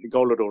jinxed it. The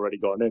goal had already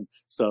gone in.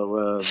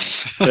 So,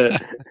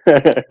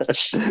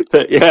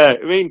 but yeah,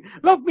 I mean,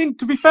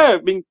 to be fair,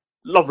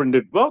 Lovren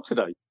did well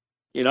today.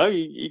 He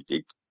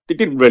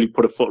didn't really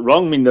put a foot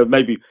wrong. I mean, there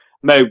maybe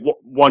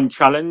one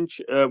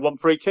challenge, one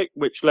free kick,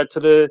 which led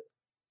to the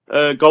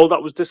goal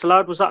that was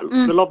disallowed. Was that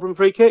the Lovren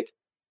free kick?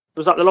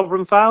 Was that the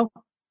Lovren foul?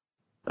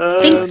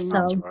 I think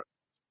so.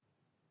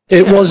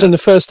 It was in the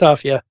first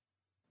half, yeah.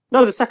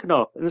 No, the second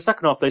half. In the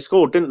second half, they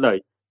scored, didn't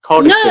they?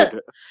 Cardiff did.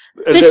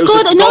 They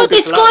scored. No,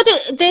 they scored.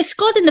 They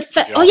scored in the.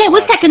 Oh yeah, it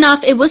was second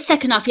half. It was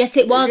second half. Yes,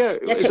 it was. Yeah,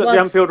 yes, it was it at was.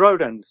 the Anfield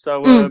Road end.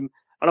 So, and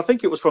I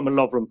think it was from a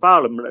Lovren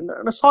foul.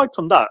 And aside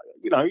from that,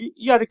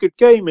 you had a good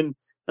game, and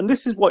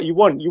this is what you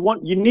want.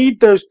 You need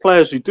those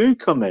players who do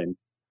come in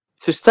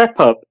to step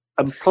up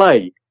and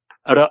play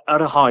at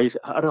a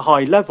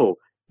high level.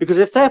 Because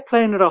if they're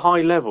playing at a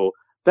high level,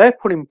 they're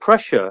putting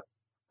pressure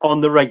on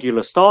the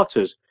regular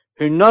starters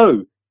who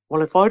know,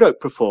 well, if I don't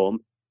perform,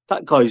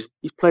 that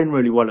he's playing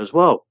really well as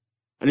well,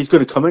 and he's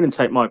going to come in and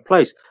take my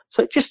place.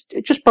 So it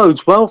just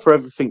bodes well for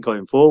everything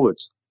going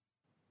forwards.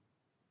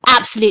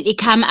 Absolutely,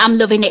 Cam. I'm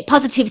loving it.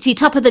 Positivity,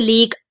 top of the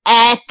league.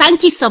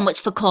 Thank you so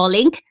much for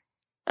calling.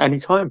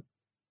 Anytime.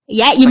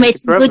 Yeah, you made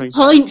some good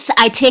points.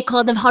 I take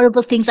all the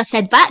horrible things I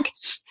said back.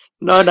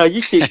 No,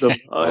 you keep them.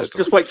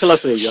 Just wait till I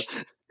see you.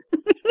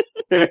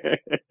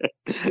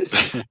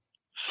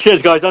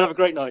 Cheers, guys. Have a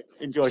great night.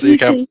 Enjoy. See you,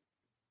 Cam.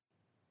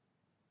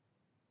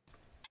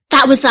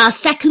 That was our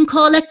second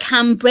caller,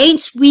 Cam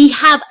Branch. We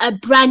have a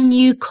brand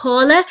new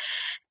caller,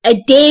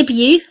 a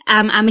debut.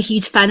 I'm a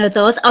huge fan of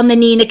those on the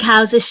Nina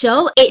Kauser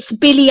show. It's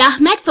Billy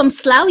Ahmed from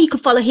Slough. You can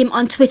follow him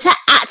on Twitter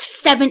at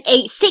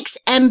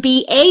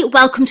 786MBA.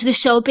 Welcome to the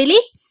show, Billy.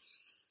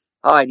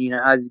 Hi,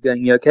 Nina. How's it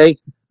going? You okay?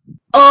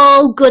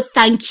 Oh, good,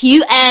 thank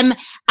you. I'm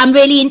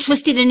really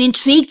interested and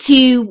intrigued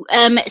to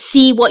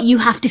see what you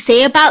have to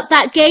say about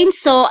that game.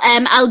 So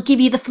I'll give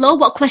you the floor.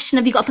 What question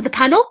have you got for the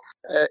panel?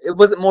 It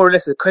wasn't more or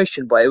less a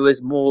question, but it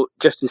was more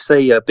just to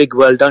say a big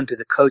well done to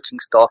the coaching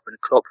staff and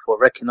Klopp for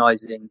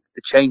recognising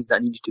the change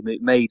that needed to be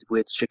made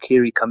with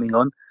Shaqiri coming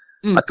on.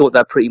 I thought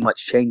that pretty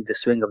much changed the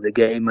swing of the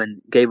game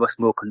and gave us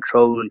more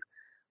control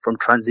from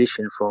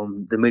transition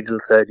from the middle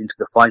third into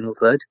the final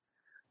third.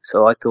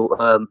 So I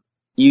thought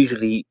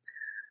usually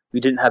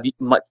we didn't have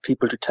much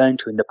people to turn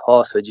to in the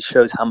past, so it just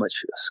shows how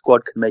much a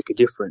squad can make a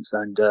difference.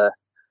 And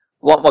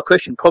what my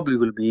question probably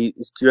will be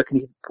is, do you reckon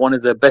he's one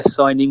of the best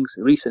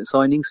recent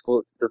signings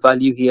for the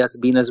value he has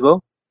been as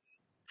well?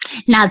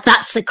 Now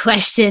that's the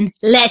question.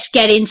 Let's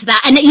get into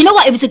that. And you know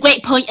what? It was a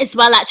great point as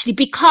well, actually,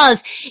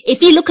 because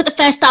if you look at the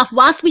first half,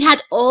 whilst we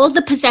had all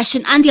the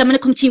possession, Andy, I'm going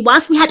to come to you.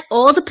 Whilst we had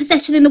all the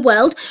possession in the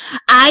world,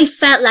 I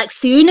felt like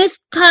soon as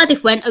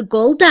Cardiff went a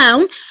goal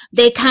down,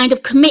 they kind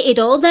of committed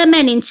all their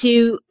men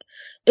into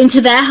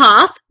their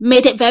half,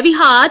 made it very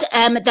hard.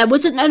 There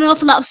wasn't an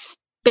awful lot of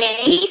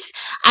space.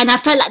 and I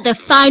felt like the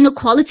final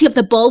quality of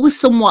the ball was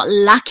somewhat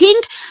lacking.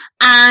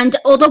 And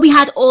although we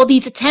had all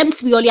these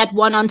attempts, we only had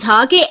one on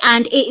target,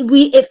 and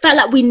it felt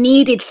like we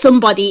needed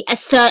somebody, a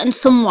certain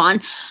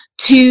someone,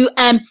 to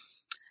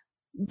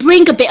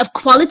bring a bit of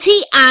quality,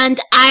 and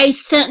I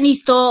certainly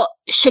thought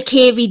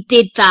Shaqiri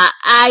did that.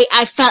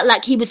 I felt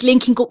like he was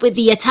linking up with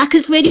the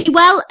attackers really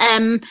well.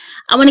 I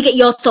want to get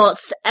your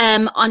thoughts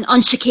on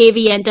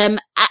Shaqiri, and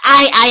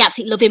I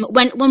absolutely love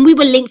him. When we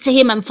were linked to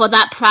him and for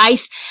that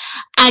price,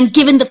 and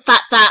given the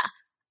fact that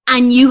I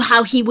knew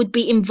how he would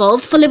be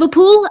involved for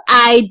Liverpool,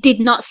 I did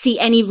not see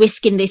any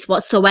risk in this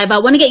whatsoever. I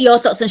want to get your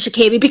thoughts on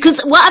Shaqiri,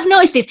 because what I've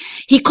noticed is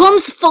he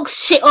comes,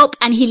 fucks shit up,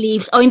 and he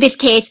leaves. Or in this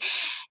case,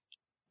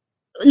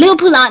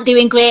 Liverpool aren't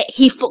doing great,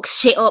 he fucks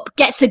shit up,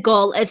 gets a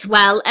goal as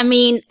well. I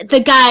mean, the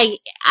guy,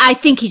 I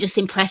think he just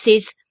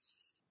impresses.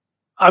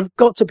 I've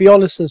got to be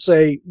honest and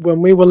say,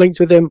 when we were linked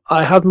with him,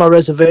 I had my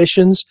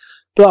reservations,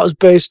 but that was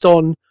based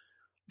on,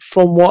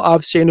 from what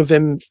I've seen of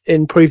him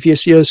in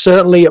previous years,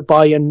 certainly at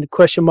Bayern,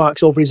 question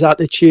marks over his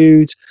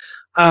attitude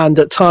and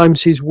at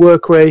times his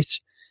work rate.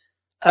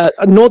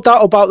 No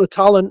doubt about the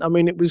talent. I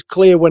mean, it was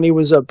clear when he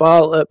was at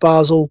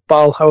Basel,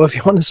 however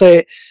you want to say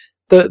it,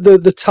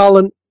 the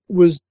talent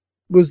was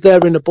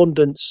there in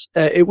abundance.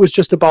 It was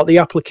just about the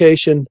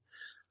application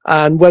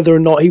and whether or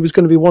not he was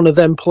going to be one of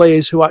them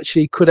players who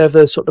actually could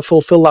ever sort of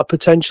fulfill that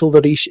potential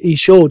that he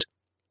showed.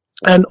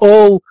 And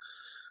all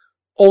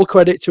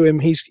credit to him.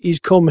 He's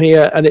come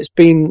here, and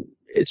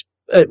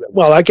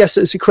I guess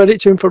it's a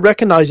credit to him for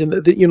recognising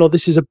that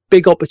this is a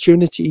big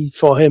opportunity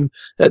for him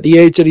at the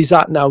age that he's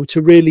at now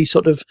to really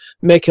sort of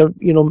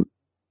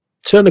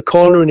turn a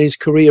corner in his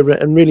career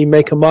and really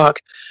make a mark.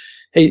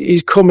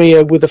 He's come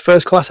here with a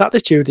first-class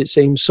attitude, it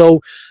seems.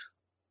 So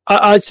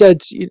I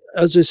said,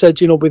 as I said,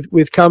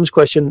 with Cam's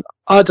question,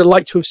 I'd have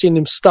liked to have seen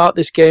him start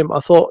this game.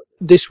 I thought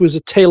this was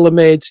a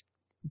tailor-made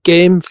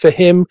game for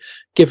him,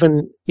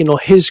 given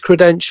his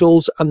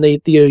credentials and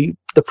the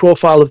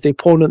profile of the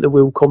opponent that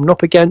we were coming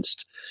up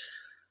against.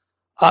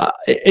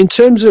 In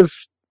terms of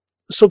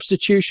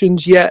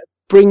substitutions,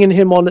 bringing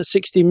him on at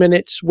 60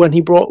 minutes when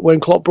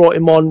Klopp brought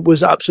him on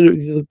was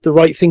absolutely the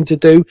right thing to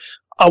do.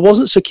 I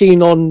wasn't so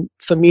keen on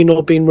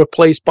Firmino being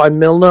replaced by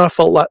Milner. I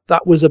felt like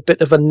that was a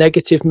bit of a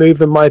negative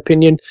move, in my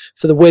opinion,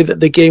 for the way that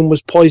the game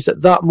was poised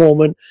at that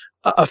moment.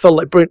 I felt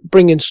like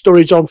bringing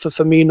Sturridge on for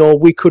Firmino,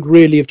 we could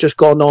really have just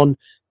gone on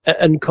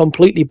and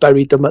completely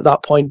buried them at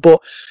that point. But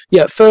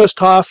first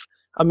half,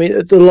 I mean,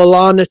 the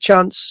Lallana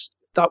chance,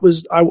 that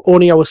was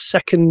only our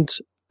second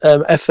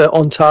effort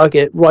on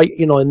target, right?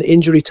 In the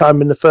injury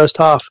time in the first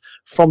half,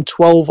 from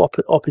 12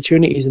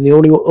 opportunities, and the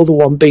only other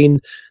one being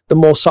the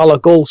Mo Salah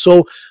goal.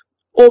 So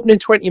opening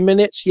 20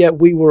 minutes,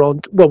 we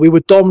were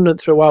dominant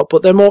throughout,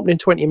 but then opening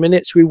 20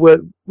 minutes, we were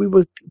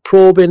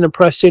probing and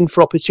pressing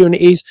for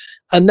opportunities,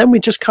 and then we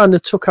just kind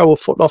of took our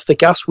foot off the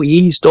gas. We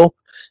eased up,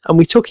 and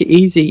we took it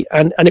easy,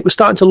 and it was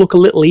starting to look a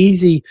little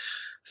easy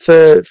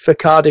for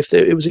Cardiff.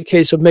 It was a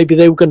case of maybe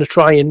they were going to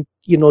try and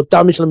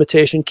damage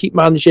limitation, keep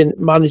managing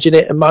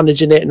it,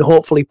 and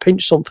hopefully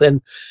pinch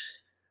something.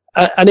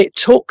 And it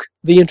took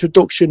the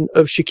introduction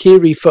of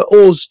Shaqiri for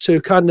us to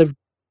kind of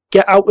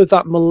get out of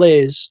that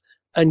malaise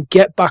and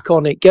get back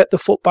on it, get the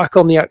foot back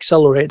on the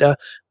accelerator.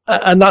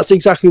 And that's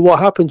exactly what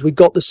happens. We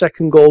got the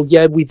second goal.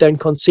 We then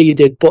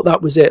conceded, but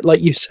that was it.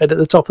 Like you said at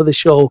the top of the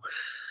show,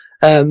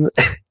 that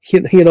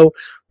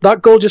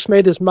goal just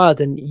made us mad,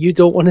 and you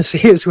don't want to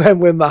see us when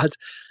we're mad.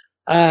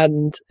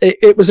 And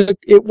it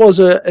was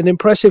an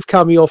impressive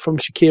cameo from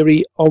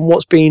Shaqiri on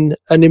what's been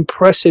an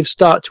impressive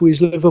start to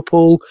his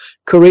Liverpool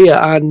career.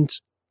 And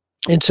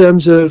in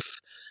terms of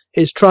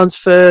his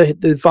transfer,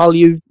 the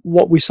value,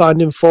 what we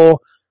signed him for,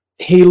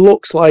 he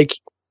looks like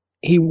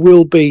he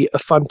will be a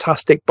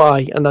fantastic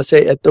buy. And I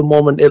say at the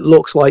moment it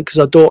looks like, because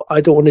I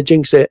don't want to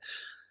jinx it.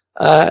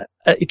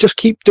 Just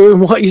keep doing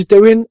what he's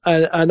doing,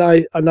 and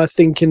I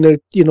think in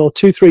the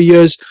 2-3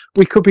 years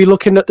we could be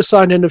looking at the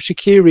signing of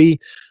Shaqiri,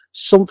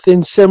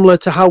 something similar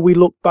to how we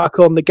look back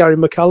on the Gary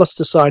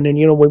McAllister signing.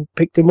 We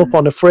picked him up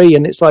on a free,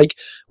 and it's like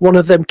one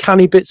of them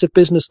canny bits of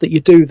business that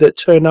you do that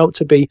turn out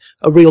to be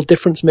a real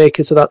difference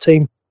maker to that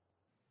team.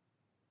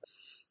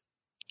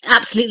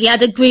 Absolutely,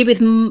 I'd agree with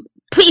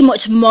pretty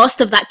much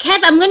most of that. Kev,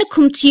 I'm going to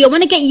come to you. I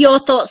want to get your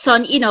thoughts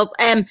on,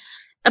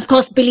 of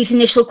course, Billy's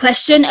initial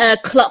question,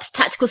 Klopp's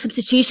tactical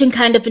substitution,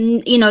 kind of,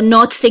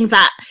 noticing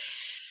that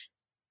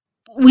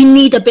we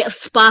need a bit of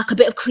spark, a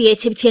bit of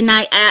creativity, and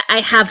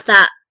I have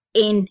that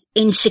in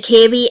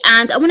Shaqiri.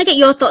 And I want to get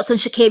your thoughts on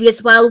Shaqiri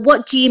as well.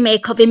 What do you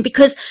make of him?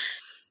 Because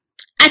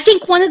I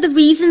think one of the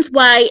reasons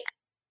why,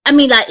 I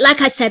mean,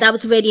 like I said, I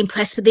was really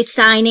impressed with this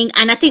signing,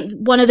 and I think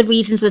one of the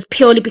reasons was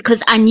purely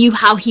because I knew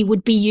how he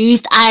would be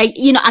used. I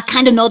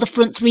kind of know the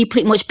front three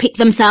pretty much pick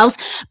themselves,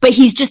 but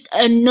he's just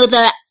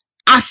another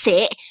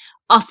asset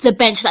off the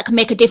bench that can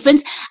make a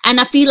difference. And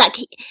I feel like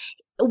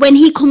when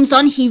he comes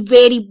on, he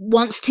really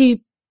wants to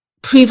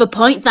prove a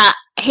point that,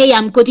 hey,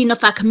 I'm good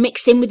enough, I can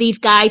mix in with these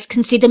guys,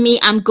 consider me,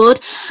 I'm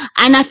good.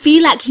 And I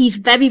feel like he's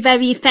very,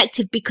 very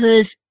effective,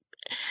 because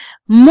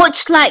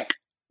much like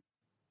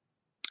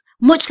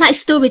much like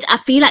Sturridge, I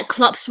feel like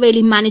Klopp's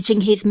really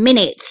managing his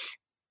minutes.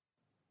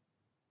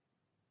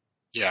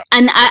 Yeah.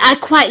 And I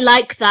quite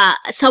like that.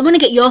 So I want to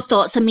get your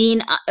thoughts. I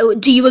mean,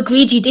 do you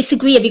agree? Do you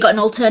disagree? Have you got an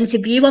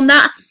alternative view on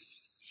that?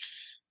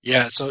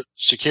 Yeah, so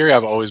Shaqiri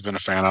I've always been a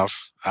fan of.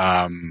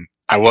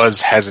 I was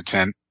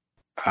hesitant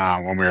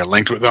when we were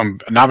linked with him,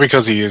 not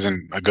because he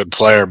isn't a good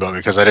player, but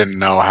because I didn't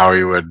know how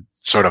he would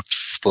sort of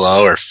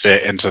flow or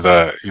fit into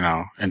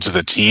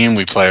the team.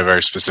 We play a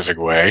very specific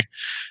way.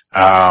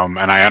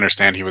 And I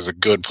understand he was a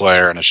good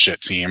player in a shit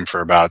team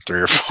for about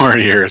 3 or 4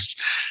 years.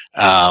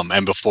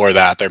 And before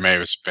that, there may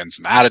have been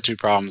some attitude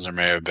problems. There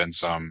may have been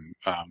some,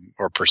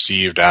 or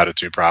perceived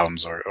attitude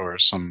problems or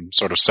some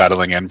sort of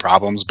settling in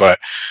problems, but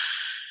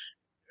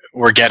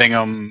we're getting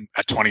him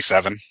at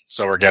 27.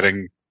 So we're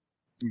getting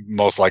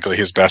most likely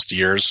his best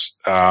years.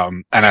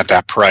 And at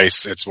that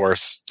price, it's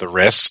worth the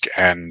risk.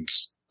 And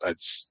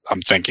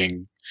I'm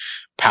thinking,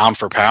 pound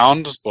for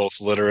pound, both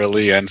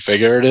literally and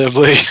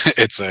figuratively,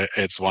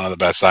 it's one of the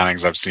best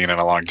signings I've seen in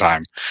a long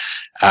time.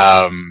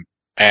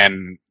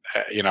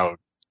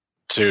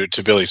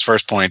 To Billy's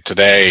first point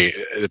today,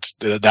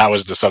 that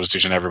was the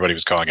substitution everybody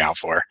was calling out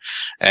for,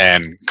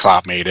 and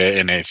Klopp made it,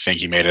 and I think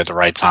he made it at the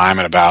right time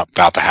at about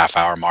the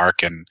half-hour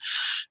mark, and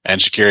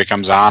Shaqiri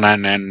comes on,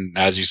 and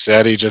as you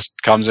said, he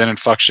just comes in and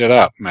fucks shit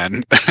up,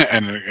 man,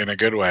 and in a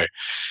good way.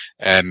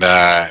 And,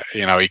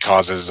 he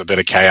causes a bit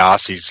of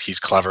chaos. He's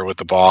clever with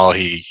the ball.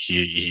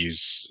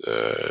 He's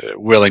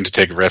willing to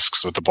take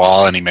risks with the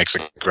ball, and he makes a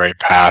great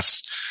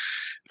pass.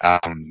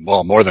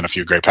 More than a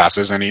few great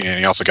passes, and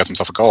he also gets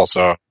himself a goal.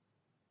 So,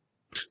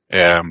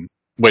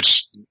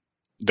 which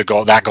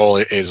that goal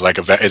is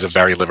is a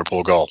very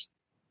Liverpool goal.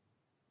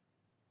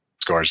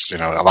 Scores,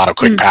 a lot of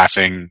quick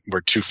passing.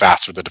 We're too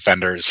fast for the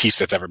defenders. He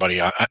sits everybody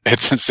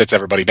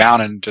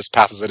down and just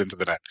passes it into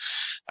the net.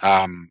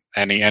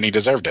 And he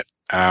deserved it.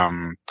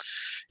 And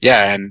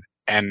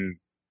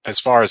as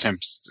far as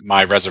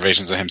my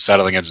reservations of him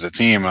settling into the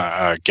team,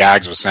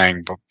 Gags was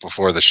saying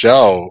before the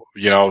show,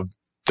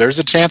 there's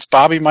a chance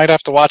Bobby might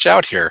have to watch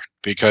out here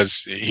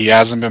because he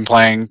hasn't been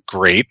playing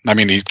great. I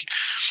mean,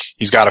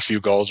 he's got a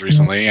few goals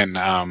recently, and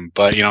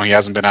but he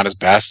hasn't been at his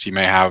best. He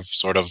may have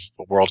sort of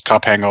a World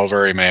Cup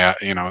hangover. He may,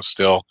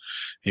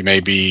 he may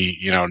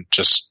be,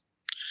 just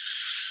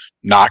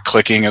not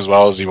clicking as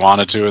well as he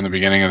wanted to in the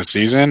beginning of the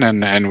season.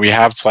 And we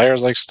have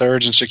players like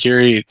Sturridge and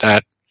Shaqiri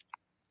that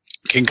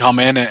can come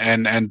in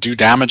and do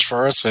damage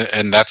for us,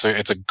 and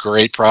it's a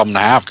great problem to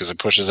have because it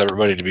pushes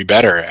everybody to be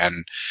better.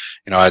 And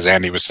as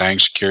Andy was saying,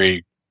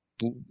 Shaqiri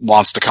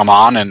wants to come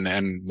on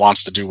and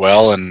wants to do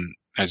well, and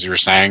as you were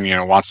saying,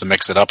 wants to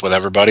mix it up with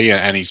everybody,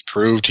 and he's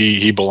proved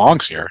he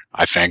belongs here,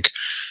 I think.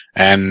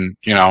 And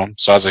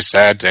so as I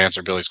said, to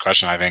answer Billy's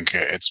question, I think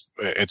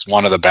it's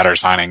one of the better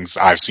signings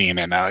I've seen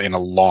in a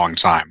long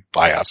time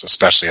by us,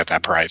 especially at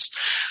that price.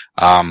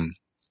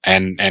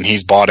 And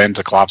he's bought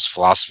into Klopp's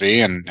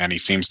philosophy, and he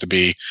seems to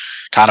be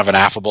kind of an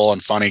affable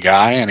and funny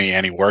guy,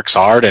 and he works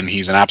hard, and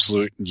he's an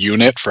absolute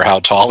unit for how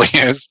tall he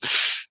is.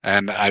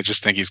 And I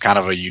just think he's kind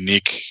of a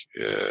unique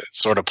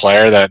sort of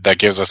player that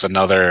gives us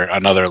another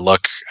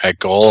look at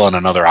goal and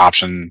another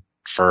option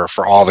for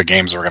all the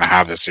games we're going to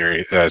have this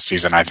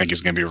season. I think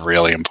he's going to be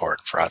really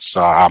important for us.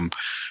 So I'm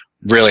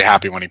really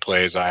happy when he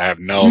plays. I have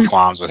no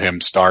qualms with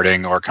him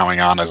starting or coming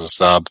on as a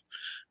sub.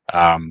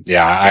 I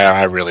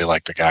really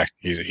like the guy.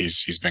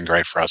 He's been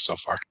great for us so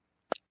far.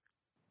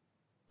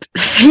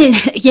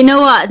 You know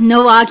what?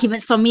 No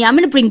arguments from me. I'm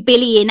going to bring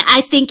Billy in.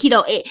 I think,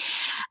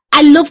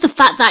 I love the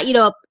fact that,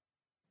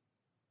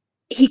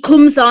 he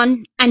comes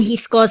on and he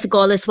scores a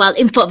goal as well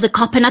in front of the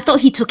Kop, and I thought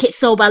he took it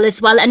so well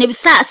as well, and it was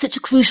set at such a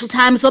crucial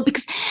time as well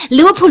because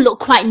Liverpool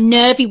looked quite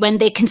nervy when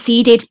they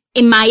conceded,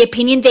 in my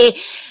opinion.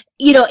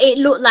 It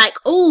looked like,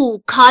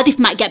 Cardiff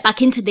might get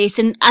back into this,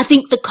 and I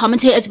think the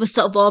commentators were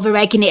sort of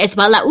over-egging it as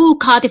well, like,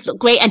 Cardiff look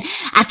great, and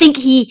I think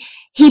he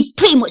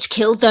pretty much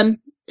killed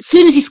them. As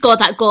soon as he scored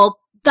that goal,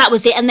 that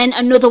was it, and then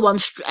another one,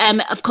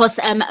 of course,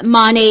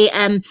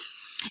 Mane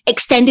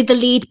extended the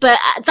lead, but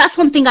that's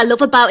one thing I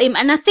love about him,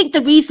 and I think the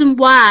reason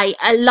why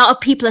a lot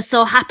of people are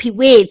so happy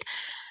with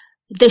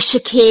the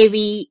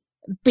Shaqiri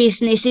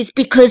business is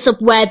because of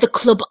where the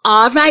club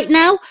are right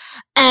now.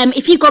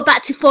 If you go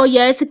back to 4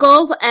 years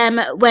ago,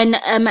 when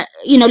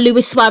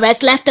Luis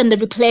Suarez left and the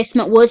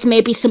replacement was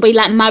maybe somebody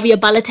like Mario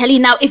Balotelli.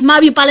 Now, if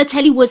Mario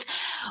Balotelli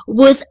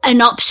was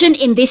an option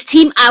in this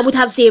team, I would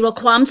have zero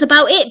qualms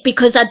about it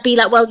because I'd be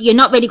like, well, you're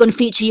not really going to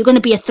feature, you're going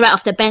to be a threat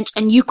off the bench,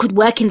 and you could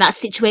work in that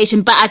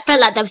situation. But I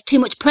felt like there was too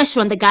much pressure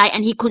on the guy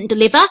and he couldn't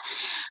deliver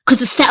because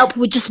the setup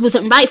just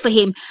wasn't right for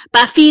him.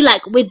 But I feel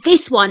like with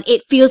this one,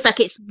 it feels like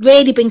it's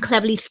really been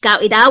cleverly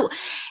scouted out.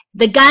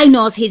 The guy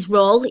knows his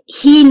role.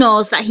 He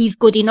knows that he's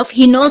good enough.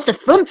 He knows the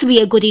front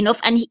three are good enough.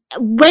 And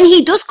when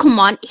he does come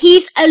on,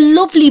 he's a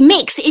lovely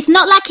mix. It's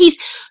not like he's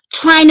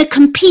trying to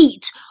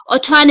compete or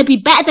trying to be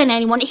better than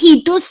anyone.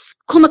 He does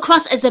come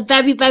across as a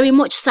very, very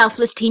much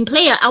selfless team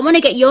player. I want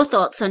to get your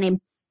thoughts on him.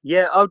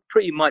 Yeah, I would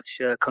pretty much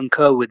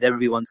concur with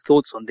everyone's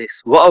thoughts on this.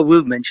 What I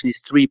will mention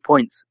is 3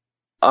 points.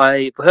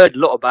 I've heard a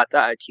lot about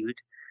that attitude.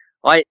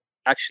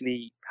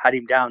 actually had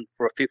him down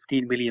for a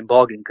 15 million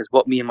bargain, because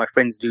what me and my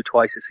friends do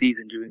twice a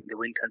season during the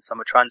winter and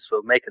summer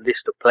transfer, make a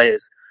list of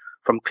players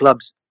from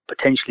clubs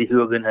potentially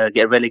who are going to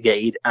get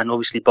relegated, and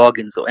obviously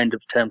bargains or end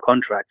of term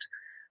contracts.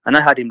 And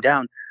I had him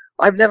down.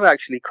 I've never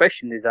actually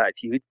questioned his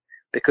attitude,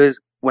 because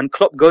when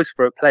Klopp goes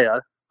for a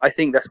player, I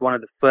think that's one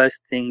of the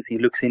first things he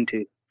looks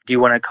into. Do you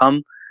want to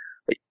come?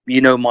 You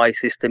know my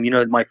system, you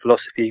know my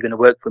philosophy, you're going to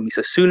work for me.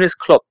 So as soon as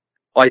Klopp,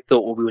 I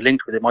thought, well, we were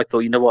linked with him, I thought,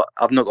 you know what,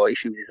 I've not got an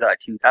issue with his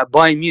attitude. At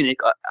Bayern Munich,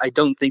 I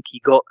don't think he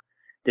got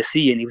the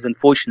C, and he was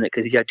unfortunate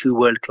because he had two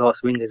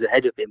world-class wingers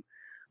ahead of him.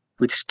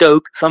 With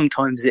Stoke,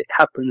 sometimes it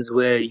happens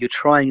where you're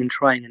trying, and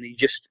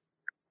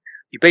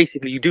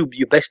you do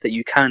your best that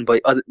you can,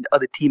 but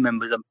other team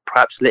members are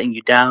perhaps letting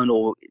you down,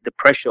 or the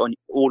pressure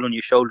all on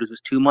your shoulders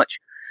was too much.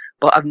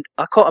 But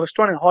I was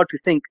trying hard to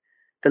think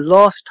the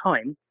last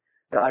time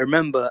that I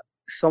remember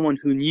someone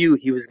who knew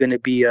he was going to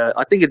be,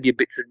 I think it'd be a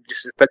bit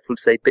disrespectful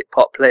to say bit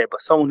part player,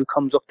 but someone who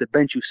comes off the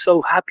bench who's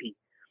so happy.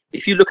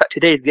 If you look at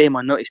today's game,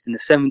 I noticed in the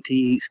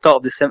start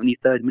of the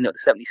 73rd minute,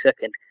 the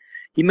 72nd,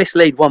 he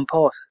mislaid one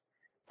pass,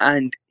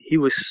 and he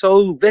was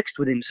so vexed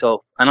with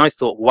himself. And I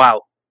thought,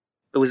 wow,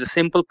 it was a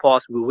simple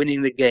pass, we were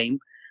winning the game,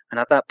 and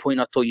at that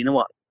point I thought, you know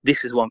what,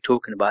 this is what I'm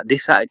talking about,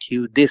 this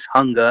attitude, this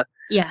hunger.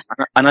 Yeah.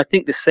 And I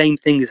think the same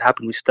thing has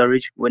happened with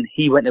Sturridge. When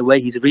he went away,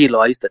 he's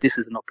realised that this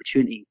is an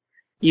opportunity.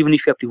 Even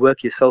if you have to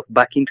work yourself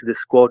back into the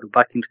squad or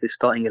back into the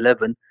starting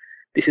 11,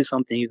 this is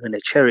something you're going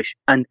to cherish.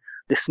 And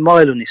the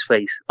smile on his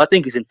face, I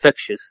think, is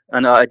infectious.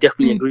 And I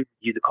definitely agree with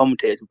you, the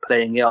commentators were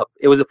playing it up.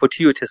 It was a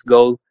fortuitous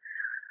goal,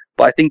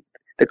 but I think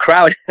the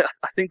crowd,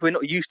 I think we're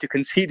not used to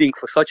conceding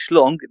for such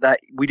long that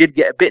we did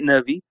get a bit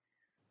nervy,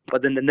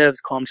 but then the nerves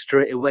calmed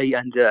straight away,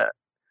 and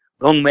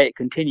long may it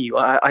continue.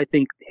 I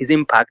think his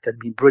impact has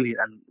been brilliant,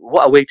 and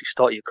what a way to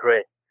start your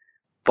career.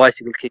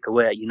 Bicycle kick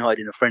away at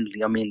United in a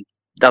friendly. I mean,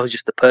 that was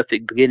just the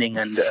perfect beginning,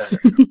 and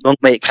long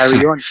may it carry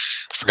on.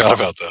 Forgot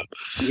about that.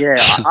 Yeah,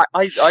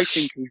 I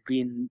think he's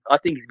been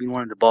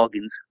one of the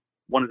bargains,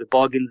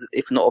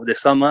 if not of the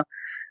summer,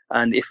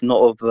 and if not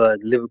of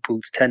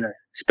Liverpool's tenor,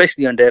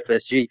 especially under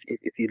FSG.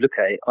 If you look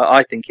at it,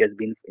 I think he has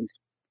been.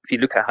 If you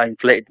look at how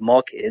inflated the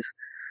market is,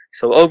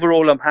 so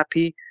overall, I'm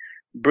happy.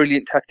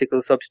 Brilliant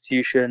tactical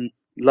substitution,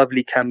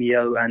 lovely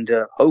cameo, and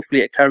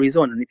hopefully it carries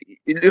on. And if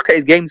you look at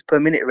his games per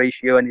minute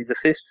ratio and his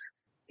assists,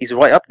 he's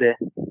right up there.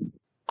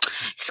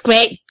 It's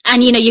great.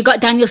 And, you've got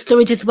Daniel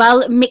Sturridge as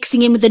well,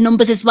 mixing in with the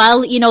numbers as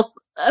well.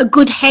 A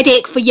good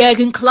headache for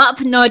Jurgen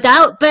Klopp, no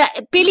doubt.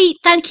 But, Billy,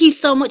 thank you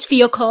so much for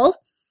your call.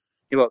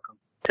 You're welcome.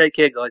 Take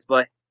care, guys.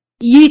 Bye.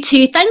 You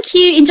too. Thank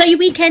you. Enjoy your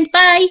weekend.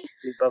 Bye.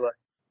 Bye-bye.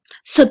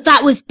 So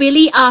that was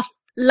Billy, our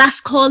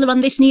last caller on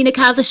this Nina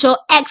Kauser show.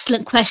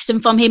 Excellent question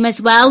from him as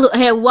well.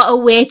 What a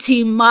way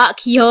to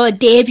mark your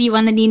debut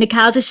on the Nina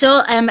Kauser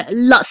show.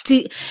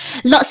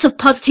 Lots of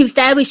positives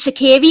there with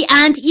Shaqiri,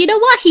 and you know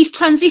what? He's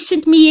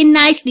transitioned me in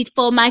nicely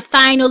for my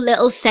final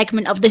little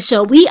segment of the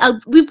show.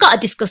 We've got to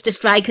discuss the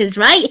strikers,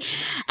 right?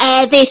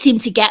 They seem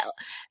to get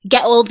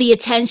all the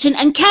attention.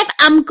 And Kev,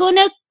 I'm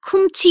gonna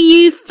come to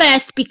you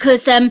first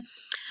because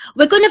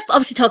we're going to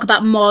obviously talk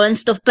about more and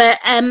stuff, but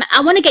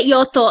I want to get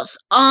your thoughts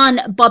on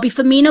Bobby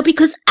Firmino,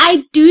 because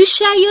I do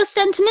share your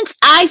sentiments.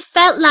 I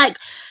felt like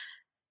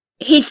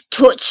his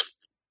touch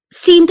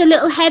seemed a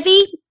little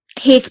heavy.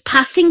 His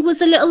passing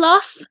was a little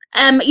off.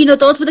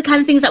 Those were the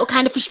kind of things that were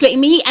kind of frustrating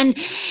me. And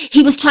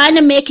he was trying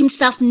to make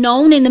himself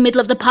known in the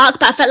middle of the park,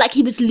 but I felt like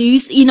he was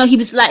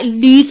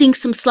losing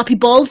some sloppy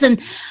balls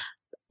and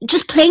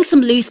just playing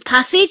some loose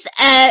passes,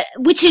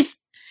 which is,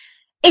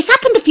 it's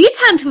happened a few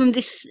times for him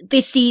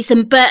this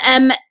season, but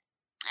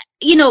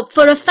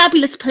for a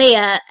fabulous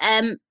player,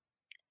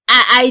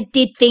 I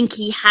did think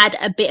he had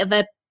a bit of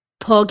a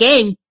poor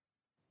game.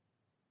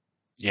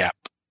 Yeah,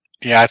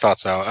 I thought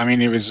so. I mean,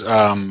 he was.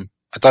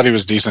 I thought he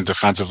was decent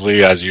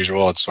defensively as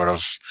usual. It's sort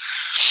of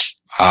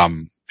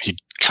he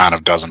kind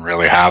of doesn't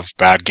really have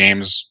bad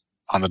games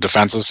on the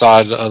defensive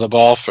side of the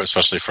ball,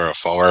 especially for a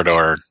forward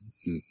or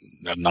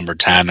a number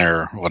 10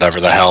 or whatever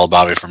the hell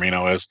Bobby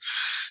Firmino is.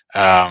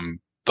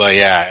 But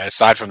yeah,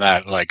 aside from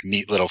that, like,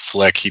 neat little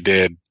flick he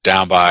did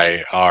down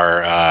by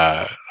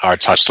our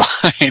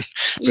touchline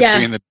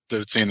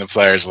between the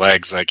players'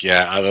 legs,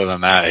 other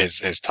than that,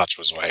 his touch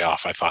was way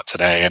off, I thought,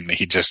 today, and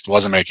he just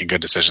wasn't making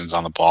good decisions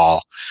on the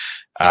ball.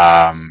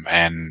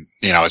 And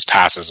his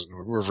passes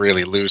were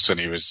really loose, and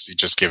he was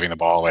just giving the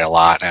ball away a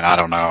lot. And I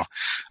don't know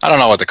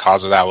what the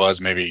cause of that was.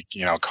 Maybe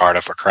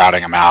Cardiff were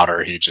crowding him out,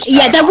 or he just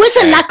there was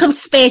a lack of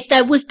space.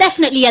 There was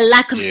definitely a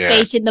lack of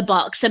space in the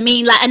box. I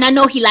mean, and I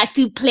know he likes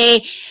to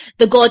play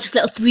the gorgeous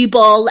little through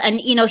ball, and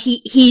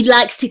he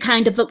likes to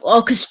kind of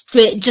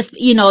orchestrate, just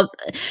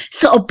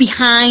sort of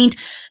behind,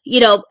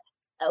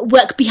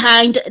 work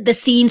behind the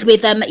scenes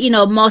with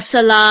Mo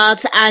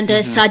Salah's and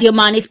Sadio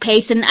Mane's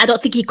pace, and I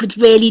don't think he could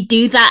really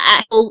do that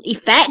at full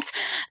effect.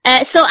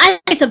 So I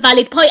think it's a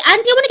valid point. And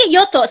I want to get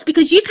your thoughts,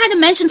 because you kind of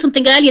mentioned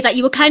something earlier that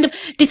you were kind of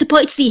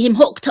disappointed to see him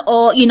hooked,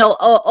 or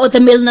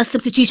the Milner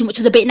substitution, which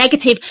was a bit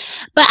negative.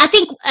 But I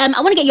think I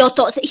want to get your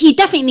thoughts. He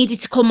definitely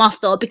needed to come off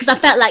though, because I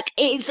felt like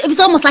it was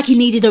almost like he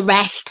needed a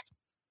rest.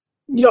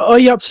 Yeah,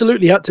 he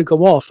absolutely had to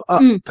come off.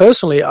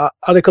 Personally, I'd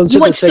have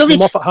considered taking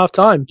him off at half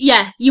time.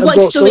 Yeah, you want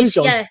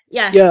Sturridge.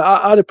 Yeah,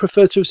 I'd have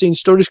preferred to have seen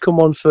Sturridge come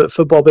on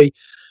for Bobby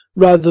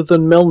rather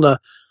than Milner.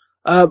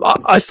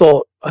 I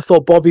thought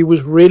Bobby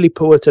was really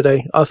poor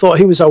today. I thought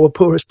he was our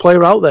poorest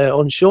player out there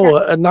on show,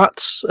 and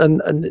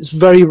it's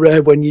very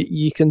rare when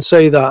you can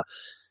say that.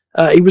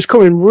 He was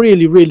coming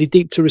really, really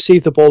deep to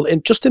receive the ball. In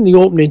the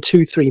opening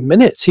 2-3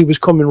 minutes, he was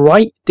coming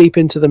right deep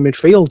into the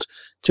midfield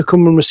to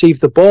come and receive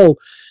the ball.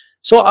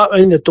 So I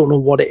don't know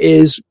what it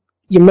is.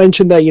 You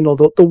mentioned there,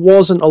 there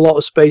wasn't a lot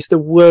of space. They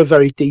were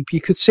very deep.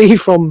 You could see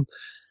from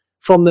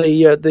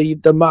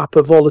the map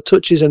of all the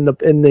touches on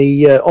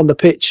the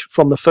pitch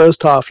from the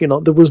first half.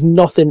 There was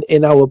nothing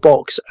in our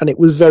box, and it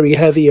was very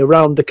heavy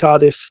around the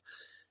Cardiff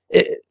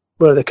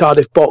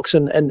box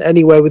and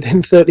anywhere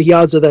within 30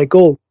 yards of their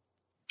goal.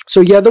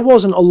 So yeah, there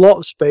wasn't a lot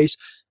of space,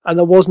 and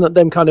there wasn't at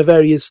them kind of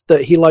areas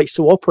that he likes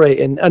to operate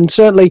in. And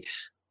certainly,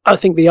 I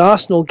think the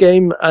Arsenal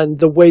game and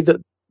the way that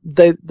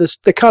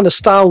the kind of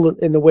style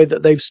in the way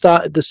that they've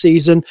started the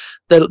season,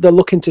 they're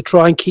looking to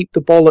try and keep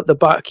the ball at the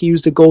back,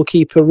 use the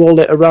goalkeeper, roll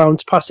it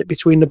around, pass it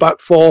between the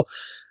back four.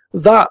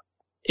 That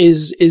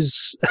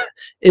is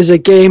a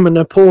game and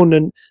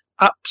opponent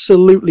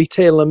absolutely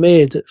tailor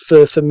made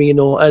for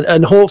Firmino,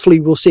 and hopefully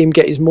we'll see him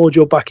get his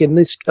mojo back in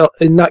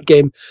that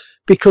game,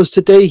 because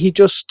today he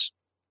just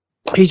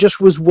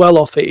was well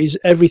off it. His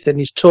everything,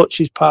 his touch,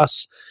 his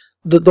pass,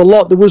 the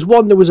lot. There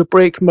was a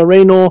break.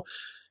 Moreno,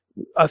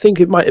 I think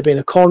it might have been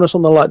a corner or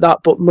something like that,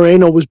 but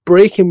Moreno was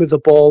breaking with the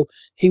ball.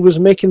 He was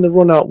making the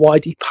run out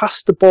wide. He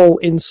passed the ball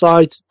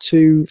inside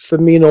to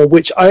Firmino,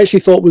 which I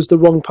actually thought was the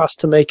wrong pass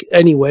to make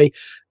anyway,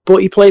 but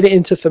he played it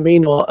into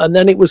Firmino, and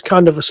then it was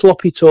kind of a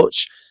sloppy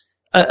touch,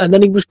 and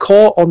then he was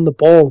caught on the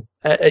ball,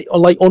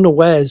 like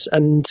unawares,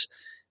 and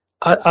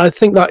I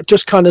think that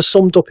just kind of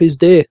summed up his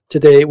day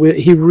today.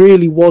 He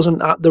really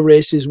wasn't at the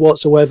races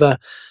whatsoever,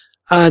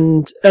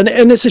 and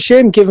it's a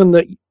shame given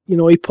that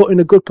he put in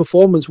a good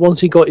performance once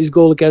he got his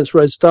goal against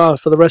Red Star.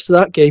 For the rest of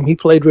that game, he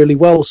played really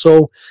well.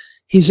 So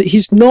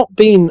he's not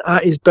been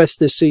at his best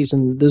this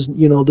season. There's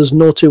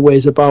no two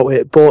ways about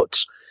it. But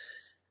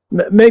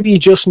maybe he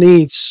just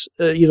needs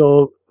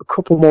a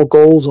couple more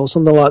goals or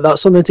something like that,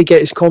 something to get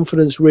his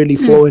confidence really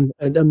flowing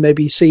and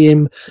maybe see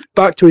him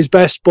back to his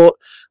best. But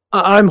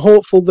I'm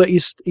hopeful that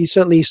he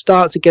certainly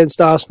starts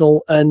against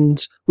Arsenal,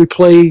 and we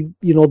play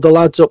the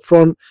lads up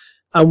front,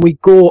 and we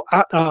go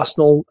at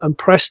Arsenal and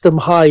press them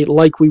high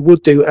like we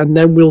would do, and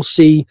then we'll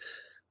see,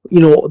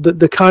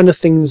 the kind of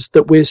things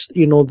that we're,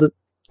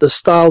 the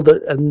style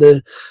that and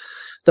the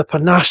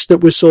panache that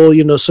we're so,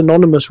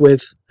 synonymous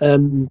with,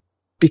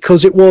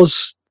 because it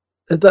was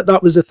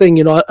that was the thing,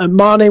 and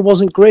Mane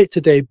wasn't great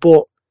today,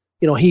 but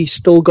he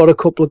still got a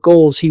couple of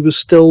goals. He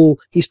still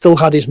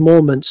had his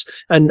moments,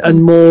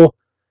 and more.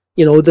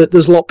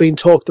 There's a lot being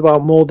talked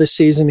about more this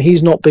season.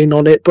 He's not been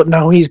on it, but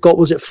now he's got,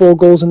 4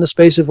 goals in the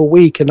space of a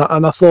week? And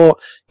I thought,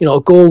 a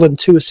goal and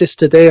 2 assists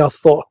today, I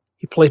thought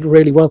he played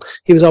really well.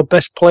 He was our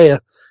best player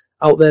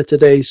out there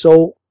today.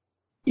 So,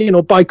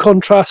 by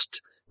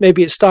contrast,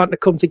 maybe it's starting to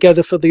come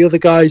together for the other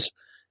guys.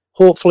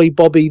 Hopefully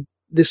Bobby,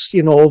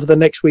 over the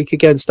next week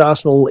against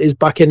Arsenal, is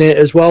back in it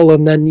as well.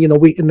 And then,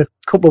 in a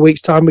couple of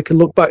weeks' time, we can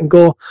look back and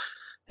go,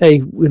 hey,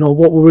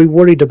 what were we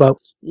worried about?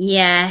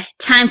 Yeah,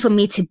 time for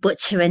me to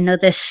butcher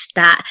another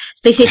stat.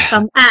 This is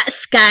from at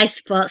Sky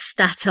Sports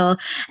Stato.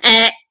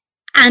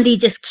 Andy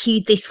just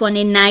cued this one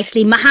in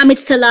nicely. Mohamed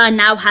Salah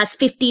now has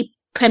 50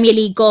 Premier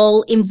League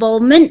goal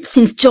involvement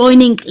since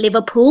joining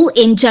Liverpool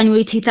in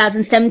January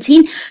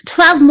 2017,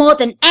 12 more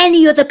than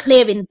any other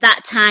player in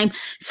that time.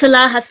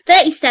 Salah has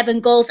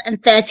 37 goals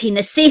and 13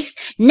 assists.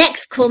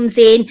 Next comes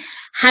in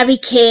Harry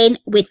Kane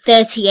with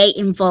 38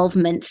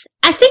 involvements.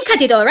 I think I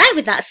did all right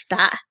with that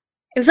stat.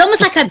 It was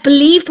almost like I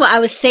believed what I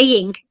was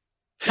saying.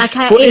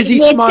 But is he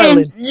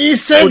smiling? You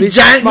said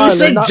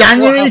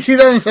January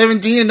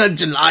 2017 and not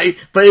July,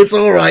 but it's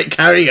all right.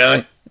 Carry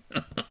on.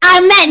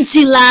 I meant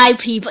July,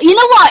 people. You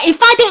know what? If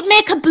I didn't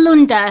make a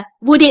blunder,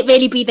 would it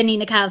really be the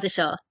Nina Kauser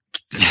show?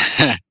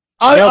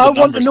 I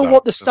want to know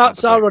what the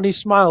stats are on his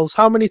smiles.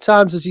 How many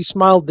times has he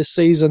smiled this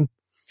season?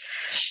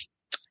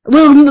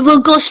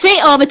 We'll go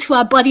straight over to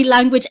our body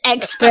language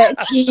expert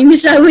team,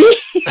 shall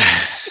we?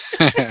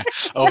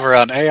 Over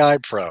on AI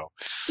Pro.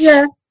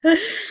 Yeah.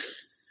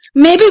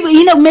 Maybe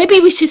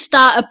we should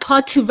start a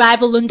pod to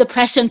rival Under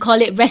Pressure and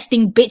call it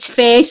Resting Bitch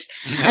Face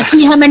and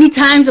see how many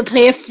times a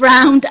player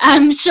frowned.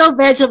 I'm sure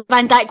Virgil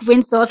van Dijk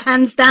wins those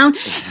hands down.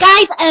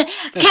 Guys,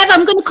 Kev,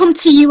 I'm going to come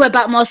to you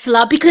about Mo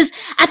Salah because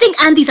I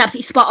think Andy's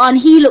absolutely spot on.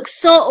 He looked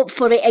so up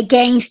for it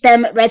against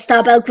Red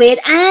Star Belgrade,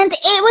 and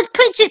it was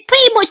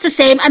pretty much the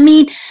same. I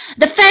mean,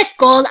 the first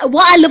goal,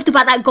 what I loved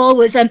about that goal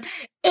was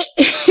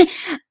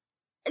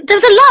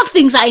There's a lot of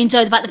things that I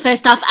enjoyed about the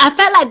first half. I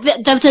felt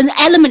like there was an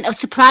element of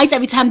surprise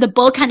every time the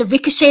ball kind of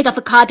ricocheted off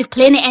a Cardiff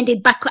player and it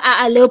ended back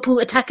at a Liverpool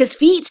attacker's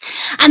feet.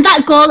 And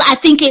that goal, I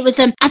think it was,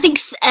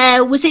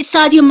 was it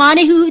Sadio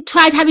Mane who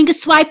tried having a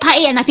swipe at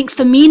it, and I think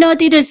Firmino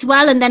did as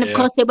well. And then, of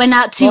course, it went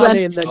out to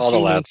all the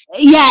lads.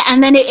 Yeah,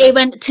 and then it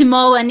went to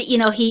Mo, and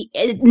he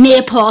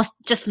near post,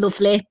 just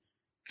lovely.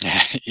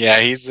 Yeah,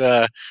 he's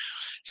so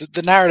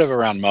the narrative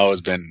around Mo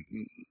has been.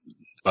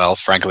 Well,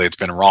 frankly, it's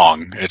been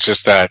wrong. It's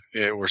just that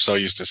we're so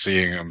used to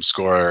seeing him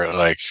score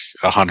like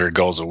 100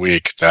 goals a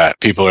week that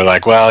people are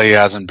like, well, he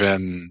hasn't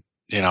been,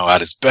 at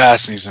his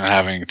best, and he's been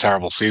having a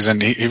terrible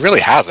season. He really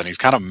hasn't. He's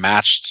kind of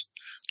matched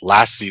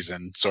last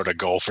season, sort of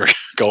goal for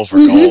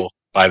goal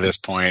by this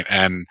point,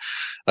 and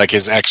like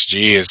his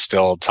XG is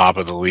still top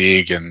of the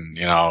league, and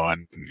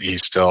and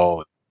he's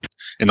still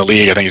in the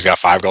league. I think he's got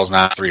 5 goals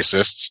now, 3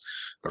 assists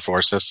or 4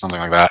 assists, something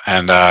like that,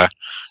 and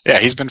yeah,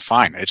 he's been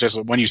fine. It's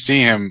just when you see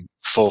him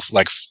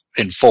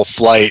in full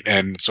flight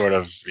and sort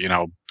of,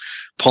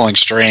 pulling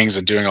strings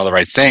and doing all the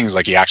right things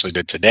like he actually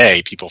did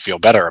today, people feel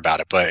better about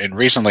it. But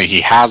recently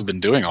he has been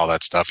doing all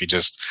that stuff.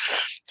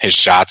 His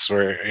shots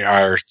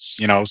are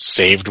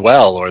saved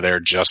well, or they're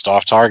just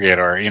off target,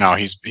 or,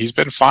 he's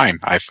been fine,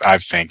 I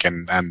think.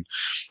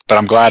 But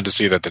I'm glad to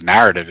see that the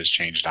narrative has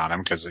changed on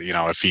him, because, I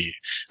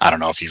don't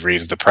know if he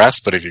reads the press,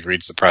 but if he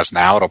reads the press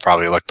now, it'll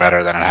probably look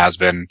better than it has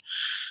been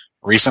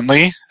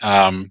recently.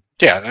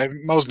 Yeah,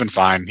 Mo's been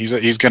fine.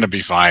 He's going to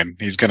be fine.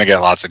 He's going to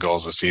get lots of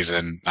goals this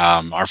season.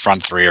 Our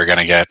front three are going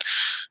to get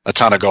a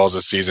ton of goals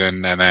this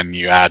season, and then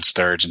you add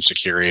Sturridge and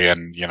Shaqiri,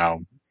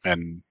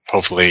 and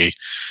hopefully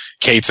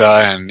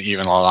Keita and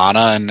even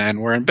Lallana,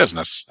 and we're in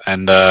business.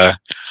 And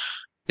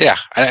yeah,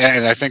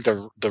 and I think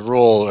the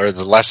rule or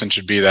the lesson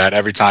should be that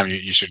every time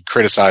you should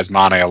criticize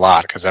Mane a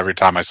lot, because every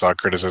time I saw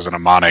criticism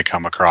of Mane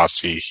come across,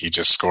 he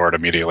just scored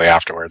immediately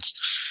afterwards.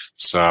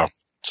 So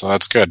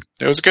that's good.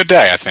 It was a good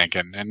day, I think,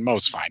 and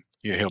Mo's fine.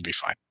 He'll be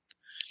fine.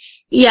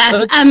 Yeah,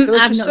 could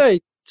I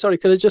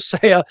just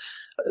say,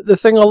 the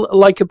thing I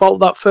like about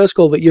that first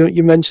goal that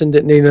you mentioned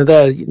it, Nina,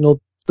 there,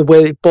 the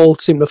way the ball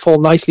seemed to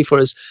fall nicely for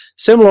us.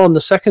 Similar on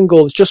the second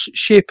goal, it's just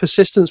sheer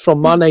persistence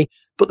from Mane.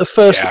 But the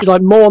first,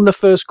 Mo on the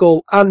first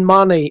goal and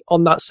Mane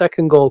on that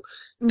second goal,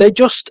 they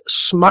just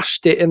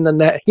smashed it in the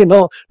net.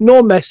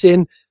 No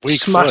messing,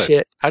 smash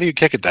it. How do you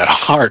kick it that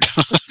hard?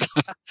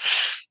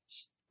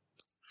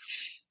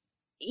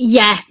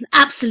 Yeah,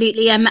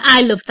 absolutely.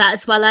 I love that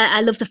as well.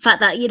 I love the fact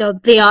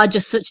that, they are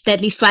just such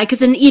deadly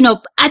strikers. And,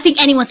 I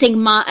think anyone saying,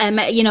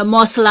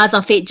 Mo Salah's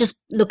off it,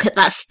 just look at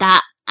that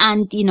stat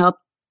and,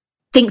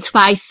 think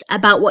twice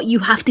about what you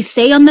have to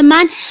say on the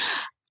man.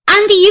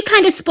 Andy, you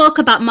kind of spoke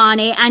about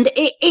Mane, and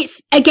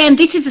it's, again,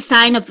 this is a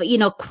sign of,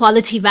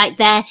 quality right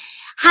there.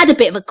 Had a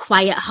bit of a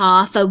quiet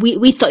half.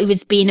 We thought he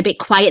was being a bit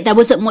quiet. There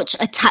wasn't much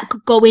attack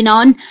going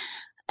on.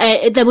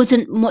 There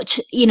wasn't much,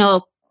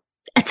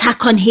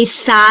 attack on his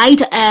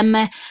side,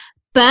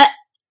 but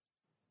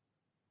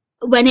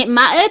when it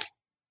mattered,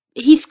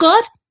 he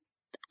scored.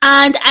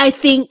 And I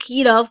think,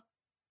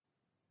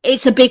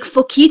 it's a big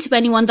fuck you to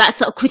anyone that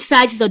sort of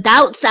criticises or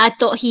doubts. I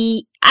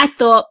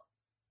thought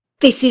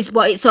this is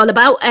what it's all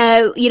about,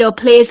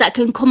 players that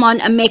can come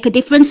on and make a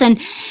difference. And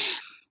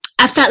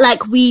I felt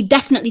like we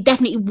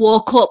definitely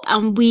woke up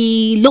and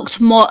we looked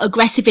more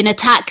aggressive in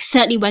attack,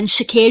 certainly when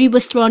Shaqiri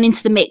was thrown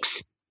into the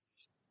mix.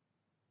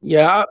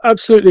 Yeah, I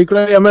absolutely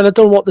agree. I mean, I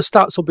don't know what the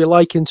stats will be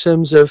like in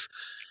terms of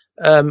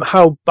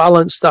how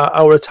balanced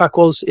our attack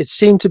was. It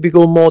seemed to be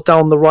going more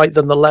down the right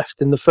than the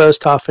left in the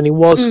first half, and he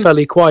was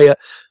fairly quiet.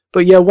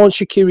 But yeah, once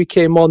Shaqiri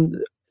came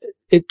on,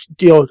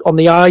 on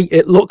the eye,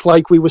 it looked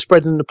like we were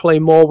spreading the play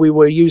more. We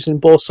were using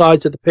both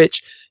sides of the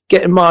pitch,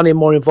 getting Mane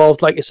more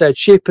involved. Like I said,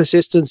 sheer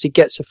persistence. He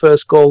gets the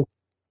first goal.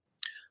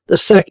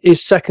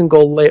 His second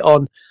goal late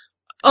on.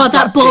 Oh,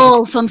 that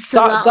ball from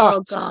Salah.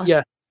 Oh, God.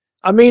 Yeah.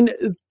 I mean,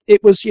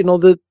 it was,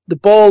 the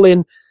ball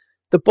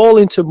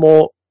into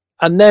Mo,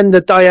 and then the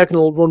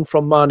diagonal run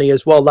from Mane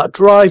as well, that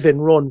driving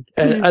run.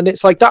 And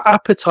it's like that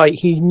appetite,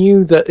 he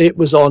knew that it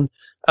was on.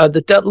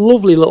 The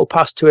lovely little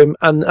pass to him,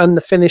 and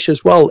the finish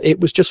as well. It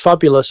was just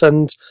fabulous.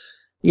 And,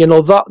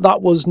 that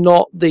was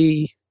not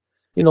the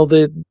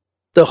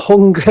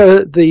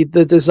hunger,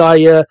 the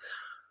desire,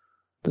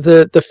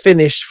 the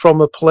finish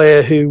from a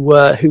player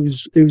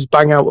who's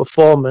bang out of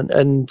form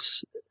and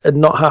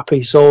not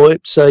happy. So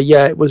it's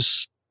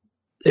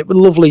it was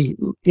lovely.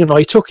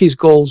 He took his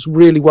goals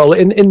really well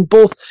in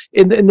both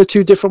in the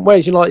two different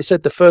ways. Like I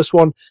said, the first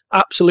one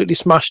absolutely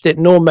smashed it,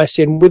 no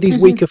messing with his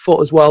weaker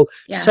foot as well.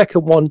 Yeah.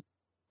 Second one,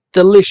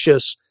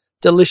 delicious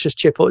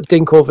chip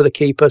dink over the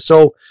keeper.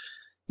 So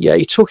yeah,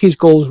 he took his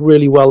goals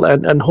really well,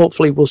 and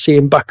hopefully we'll see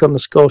him back on the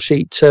score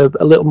sheet a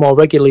little more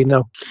regularly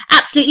now.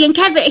 Absolutely, and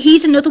Kevin,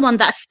 he's another one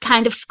that's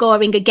kind of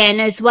scoring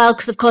again as well,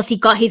 because of course he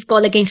got his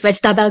goal against Red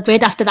Star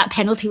Belgrade after that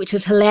penalty, which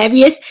was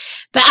hilarious,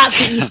 but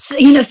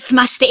absolutely,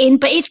 smashed it in.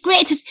 But it's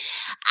great to,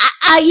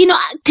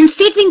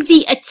 considering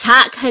the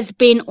attack has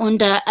been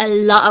under a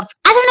lot of,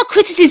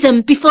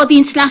 criticism before the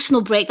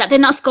international break, that they're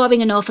not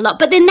scoring an awful lot,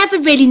 but they never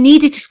really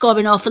needed to score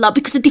an awful lot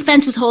because the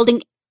defence was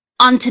holding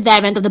onto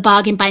their end of the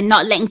bargain by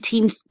not letting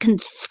teams can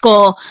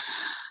score.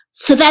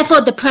 So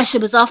therefore the pressure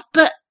was off.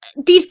 But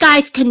these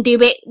guys can do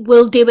it,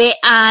 will do it,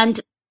 and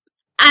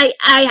I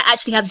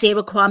actually have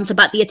zero qualms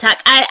about the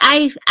attack.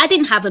 I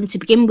didn't have him to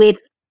begin with.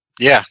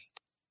 Yeah.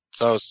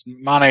 So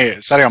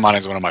Sadio Mane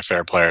is one of my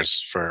favorite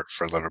players for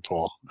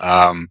Liverpool.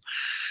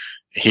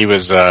 He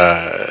was,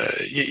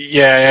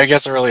 I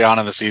guess early on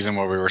in the season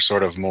where we were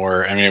sort of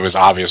more, I mean, it was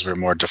obvious we were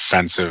more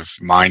defensive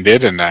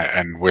minded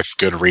and with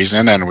good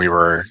reason. And we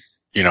were,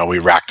 we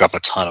racked up a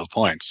ton of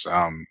points.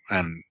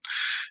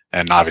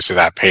 And obviously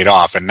that paid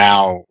off. And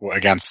now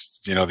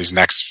against, these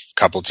next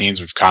couple teams,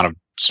 we've kind of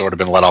sort of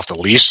been let off the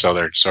leash. So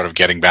they're sort of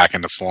getting back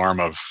into form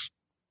of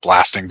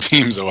blasting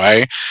teams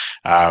away.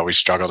 We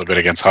struggled a bit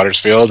against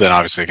Huddersfield, and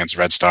obviously against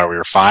Red Star we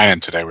were fine,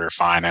 and today we were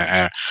fine.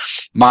 And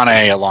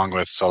Mane, along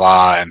with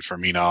Salah and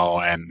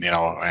Firmino and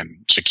and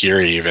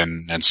Shaqiri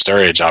even, and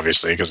Sturridge,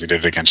 obviously, because he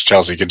did it against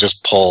Chelsea, can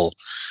just pull,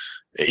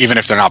 even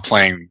if they're not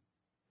playing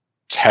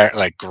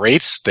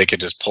great, they could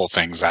just pull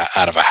things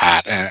out of a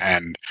hat.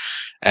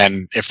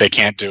 And if they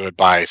can't do it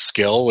by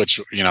skill, which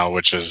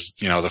is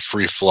the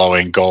free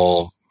flowing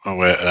goal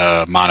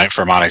with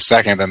Mane's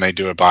second, then they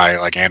do it by,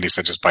 like Andy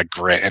said, just by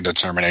grit and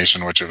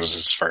determination, which was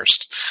his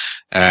first.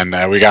 And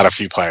we got a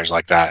few players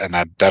like that,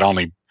 and that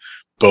only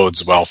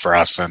bodes well for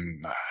us.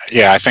 And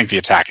I think the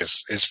attack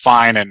is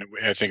fine, and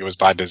I think it was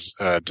by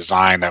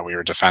design that we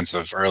were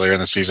defensive earlier in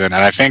the season.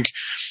 And I think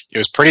it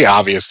was pretty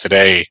obvious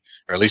today,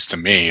 or at least to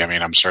me. I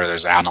mean, I'm sure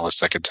there's analysts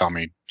that could tell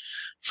me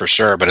for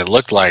sure, but it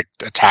looked like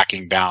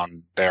attacking down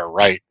their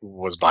right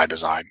was by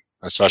design,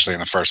 especially in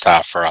the first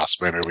half for us.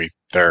 Maybe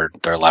their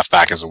left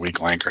back is a weak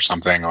link or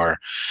something, or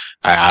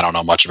I don't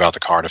know much about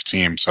the Cardiff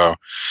team. So,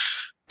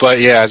 but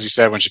as you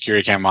said, when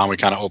Shaqiri came on, we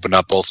kind of opened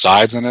up both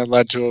sides, and it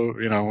led to,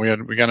 we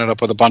ended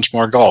up with a bunch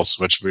more goals,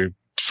 which we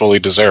fully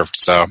deserved.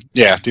 So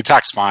the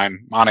attack's fine.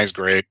 Mane's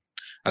great.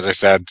 As I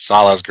said,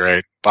 Salah's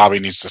great. Bobby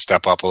needs to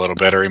step up a little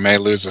bit, or he may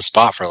lose his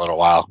spot for a little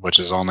while, which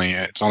is only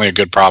a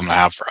good problem to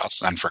have for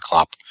us and for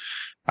Klopp.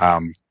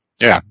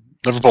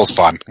 Liverpool's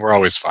fun. We're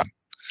always fun.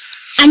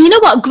 And you know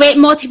what? Great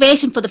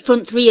motivation for the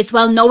front three as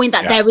well, knowing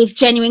that there is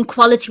genuine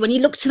quality. When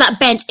you look to that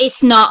bench,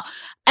 it's not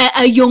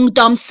a young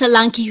Dom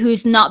Solanke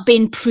who's not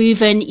been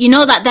proven. You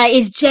know that there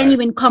is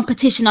genuine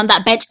competition on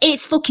that bench.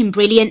 It's fucking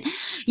brilliant.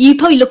 You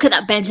probably look at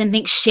that bench and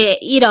think, shit,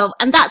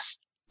 and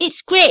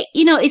it's great.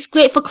 It's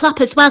great for Klopp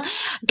as well.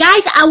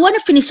 Guys, I want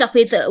to finish up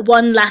with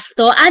one last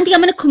thought. Andy,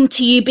 I'm going to come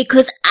to you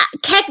because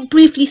Kev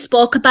briefly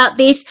spoke about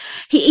this.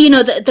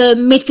 The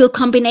midfield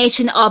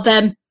combination of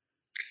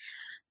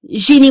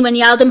Gini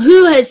Wijnaldum,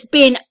 who has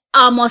been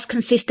our most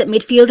consistent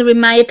midfielder, in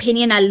my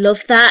opinion. I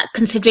love that,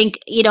 considering,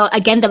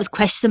 again, there was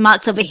question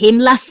marks over him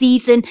last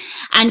season.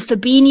 And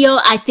Fabinho,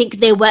 I think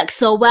they work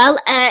so well.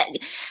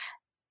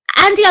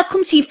 Andy, I'll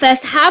come to you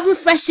first. How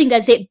refreshing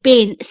has it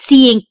been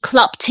seeing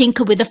Klopp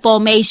tinker with the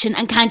formation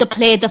and kind of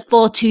play the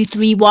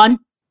 4-2-3-1?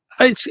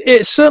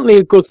 It's certainly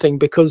a good thing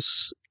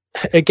because,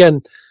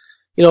 again,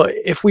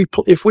 if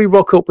we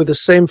rock up with the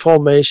same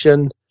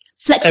formation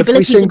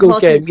every single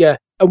game,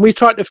 and we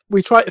try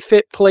to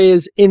fit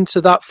players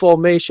into that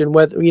formation,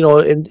 whether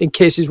in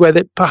cases where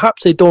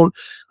perhaps they don't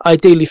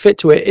ideally fit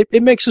to it,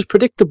 it makes us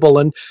predictable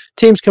and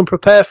teams can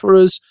prepare for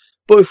us.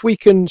 But if we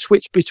can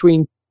switch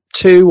between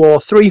 2 or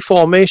 3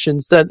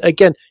 formations, then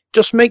again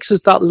just makes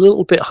us that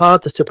little bit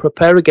harder to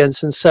prepare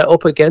against and set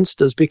up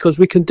against us, because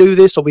we can do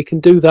this or we can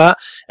do that,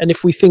 and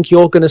if we think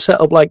you're going to set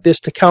up like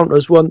this to counter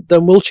us,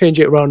 then we'll change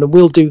it around and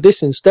we'll do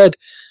this instead.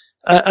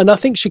 And I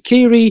think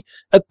Shaqiri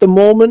at the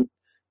moment,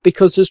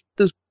 because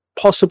there's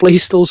possibly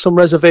still some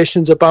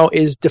reservations about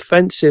his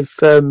defensive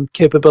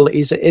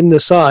capabilities in the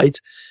side,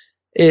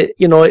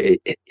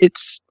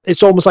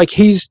 it's almost like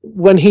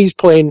when he's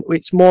playing,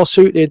 it's more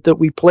suited that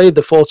we play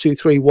the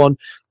 4-2-3-1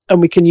 and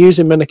we can use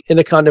him in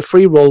a kind of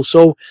free role.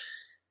 So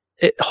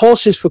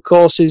horses for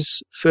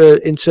courses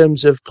in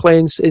terms of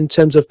planes, in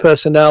terms of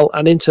personnel,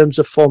 and in terms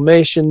of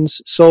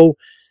formations. So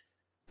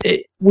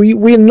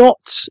we're not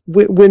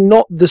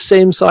the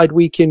same side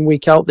week in,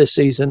 week out this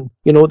season.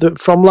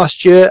 From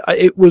last year,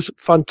 it was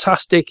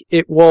fantastic.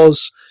 It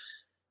was,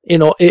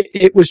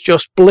 it was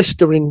just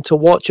blistering to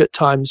watch at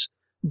times,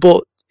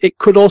 but it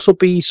could also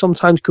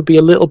sometimes be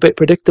a little bit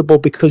predictable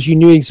because you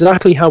knew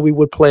exactly how we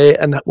would play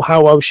and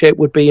how our shape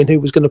would be and who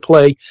was going to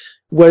play.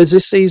 Whereas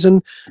this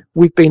season,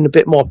 we've been a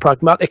bit more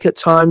pragmatic at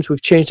times.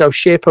 We've changed our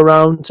shape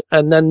around,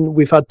 and then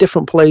we've had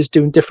different players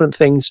doing different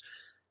things.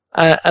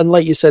 And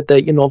like you said there,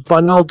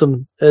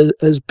 Wijnaldum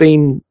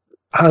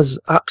has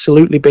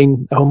absolutely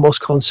been our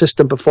most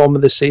consistent performer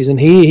this season.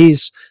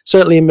 He's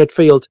certainly in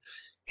midfield.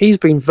 He's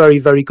been very,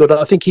 very good.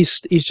 I think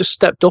he's just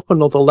stepped up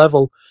another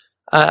level.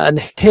 And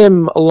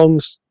him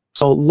looks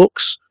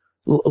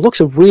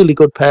a really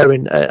good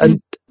pairing.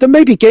 And there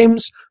may be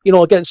games,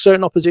 against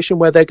certain opposition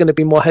where they're going to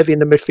be more heavy in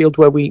the midfield,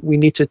 where we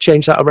need to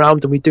change that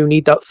around and we do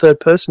need that third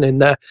person in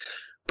there.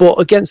 But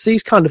against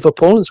these kind of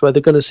opponents where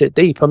they're going to sit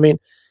deep, I mean,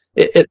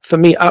 it for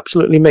me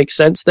absolutely makes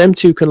sense. Them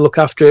two can look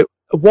after it.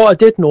 What I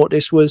did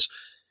notice was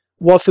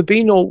while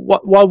Fabinho,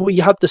 while we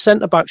had the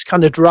centre backs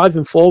kind of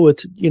driving forward,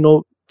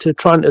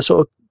 trying to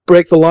sort of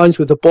break the lines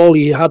with the ball.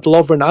 He had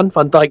Lovren and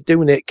Van Dijk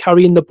doing it,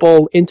 carrying the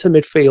ball into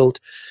midfield.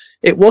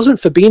 It wasn't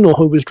Fabinho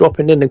who was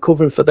dropping in and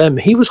covering for them.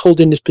 He was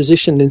holding his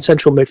position in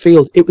central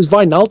midfield. It was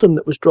Wijnaldum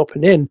that was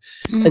dropping in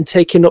and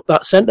taking up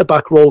that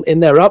centre-back role in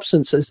their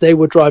absence as they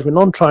were driving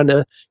on, trying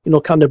to,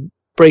 kind of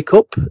break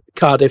up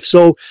Cardiff.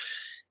 So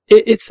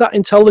it's that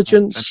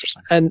intelligence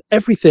and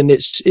everything.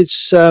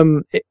 It's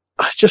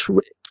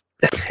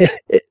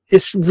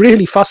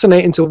really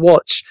fascinating to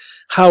watch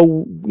how,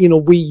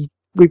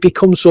 we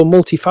become so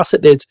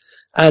multifaceted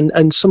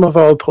and some of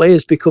our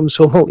players become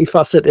so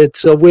multifaceted.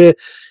 So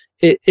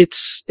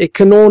it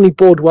can only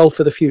bode well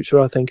for the future,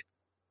 I think.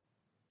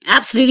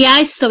 Absolutely,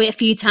 I saw it a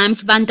few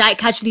times. Van Dijk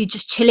casually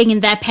just chilling in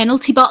their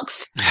penalty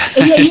box.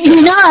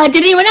 Did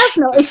anyone else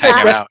notice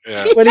that? Out,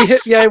 yeah.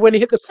 when he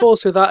hit the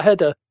post with that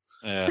header.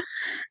 Yeah.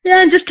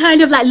 Yeah, and just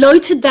kind of like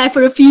loitered there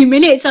for a few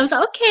minutes. I was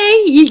like,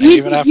 okay.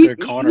 Even after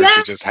corners,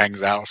 he just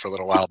hangs out for a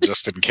little while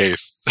just in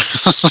case.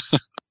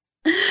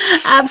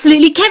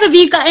 Absolutely. Kev, have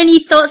you got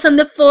any thoughts on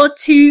the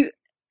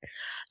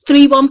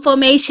 4-2-3-1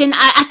 formation?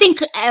 I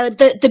think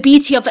the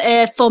beauty of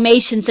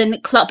formations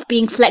and Klopp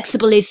being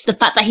flexible is the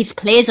fact that his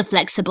players are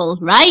flexible,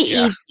 right?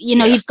 Yeah.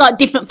 He's got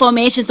different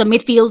formations on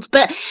midfield,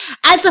 but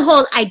as a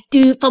whole,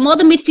 from all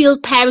the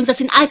midfield pairings I've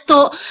seen, I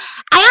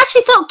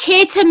actually thought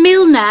Keita,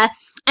 Milner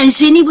and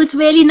Gini was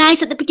really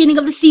nice at the beginning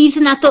of the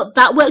season. I thought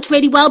that worked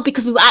really well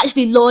because we were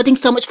actually loading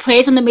so much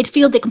praise on the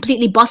midfield. They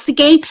completely bossed the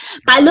game.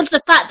 But I love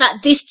the fact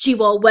that this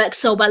duo works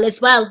so well as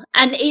well.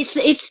 And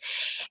it's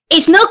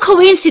no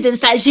coincidence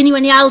that Gini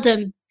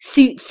Wijnaldum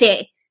suits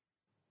it.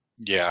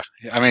 Yeah,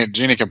 I mean,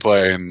 Gini can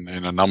play in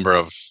a number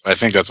of. I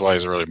think that's why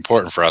he's really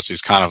important for us.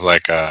 He's kind of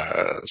like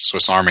a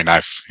Swiss Army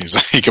knife.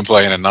 He can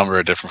play in a number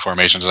of different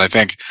formations, and I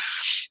think,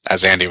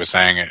 as Andy was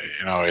saying,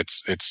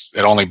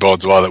 it only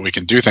bodes well that we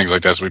can do things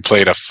like this. We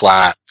played a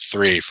flat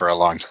 3 for a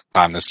long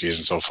time this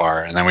season so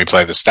far, and then we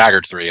play the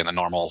staggered 3 in the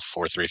normal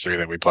 4-3-3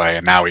 that we play,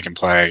 and now we can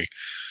play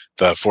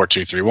the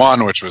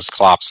 4-2-3-1, which was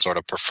Klopp's sort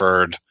of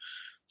preferred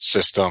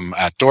system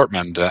at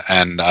Dortmund,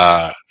 and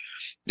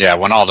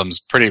Wijnaldum's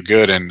pretty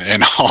good in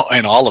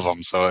all of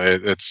them, so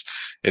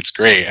it's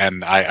great.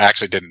 And I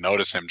actually didn't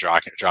notice him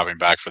dropping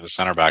back for the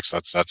center back, so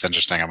that's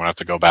interesting. I'm gonna have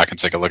to go back and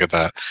take a look at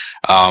that.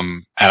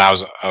 And I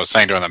was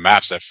saying during the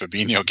match that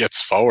Fabinho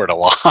gets forward a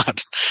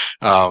lot,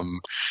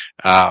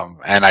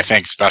 and I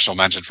think special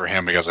mention for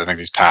him because I think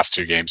these past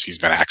 2 games he's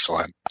been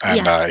excellent,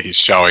 and he's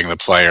showing the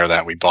player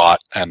that we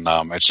bought, and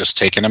it's just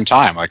taken him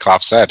time, like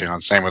Klopp said.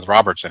 Same with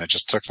Robertson. It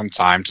just took them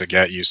time to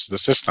get used to the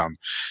system,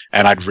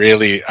 and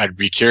I'd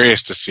be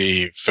curious to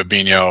see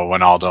Fabinho,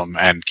 Wijnaldum,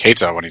 and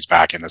Keita when he's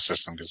back in the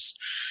system, because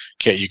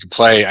you could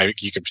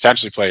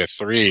potentially play a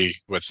 3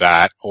 with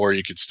that, or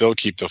you could still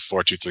keep the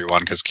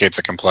 4-2-3-1 because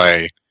Keita can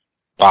play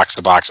box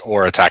to box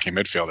or attacking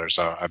midfielder.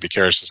 So I'd be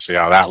curious to see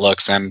how that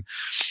looks. And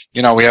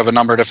we have a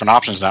number of different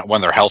options now when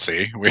they're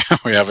healthy. We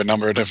have a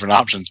number of different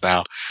options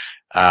now.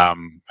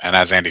 And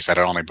as Andy said,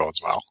 it only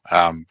bodes well.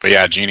 But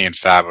yeah, Gini and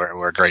Fab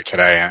were great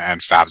today,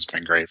 and Fab's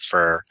been great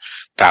for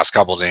past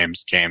couple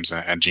games,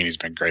 and Gini's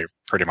been great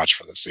pretty much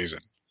for the season.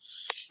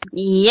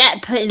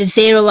 Yep,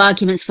 0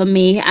 arguments from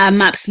me.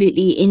 I'm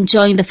absolutely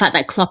enjoying the fact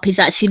that Klopp is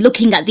actually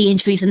looking at the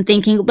injuries and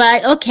thinking,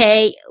 right,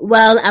 okay,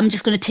 well, I'm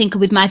just going to tinker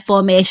with my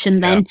formation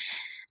then.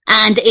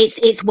 Yeah. And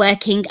it's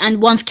working. And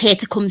once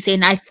Keita comes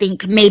in, I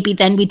think maybe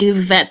then we do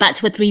revert back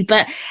to a 3.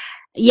 But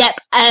yep,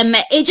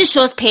 it just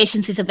shows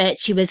patience is a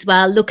virtue as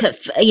well. Look at,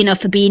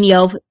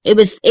 Fabinho. It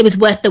was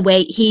worth the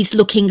wait. He is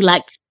looking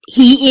like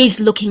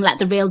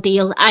the real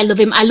deal. I love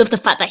him. I love the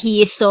fact that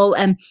he is so,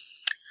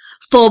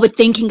 forward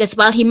thinking as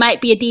well. He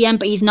might be a DM,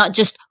 but he's not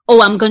just,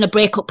 I'm going to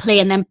break up play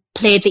and then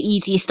play the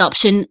easiest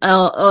option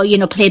or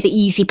play the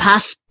easy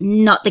pass.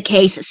 Not the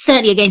case.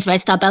 Certainly against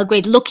Red Star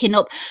Belgrade, looking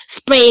up,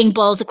 spraying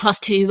balls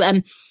across to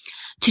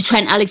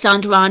Trent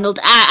Alexander-Arnold.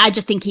 I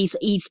just think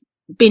he's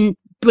been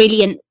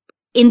brilliant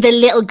in the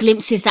little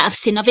glimpses that I've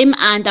seen of him,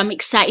 and I'm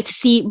excited to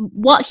see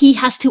what he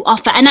has to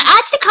offer. And I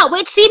actually can't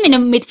wait to see him in a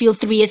midfield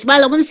 3 as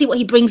well. I want to see what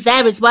he brings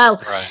there as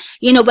well.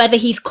 Right. Whether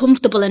he's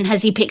comfortable and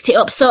has he picked it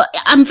up. So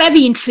I'm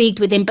very intrigued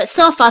with him, but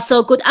so far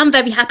so good. I'm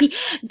very happy.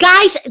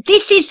 Guys,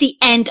 this is the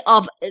end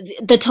of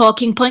the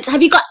talking points.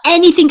 Have you got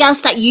anything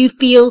else that you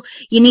feel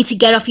you need to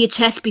get off your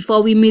chest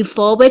before we move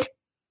forward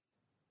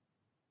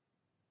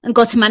and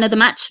go to man of the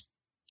match?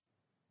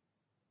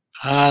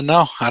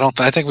 No, I don't.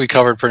 I think we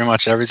covered pretty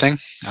much everything.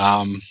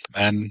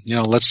 And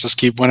let's just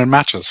keep winning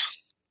matches.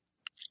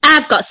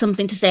 I've got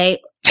something to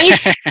say.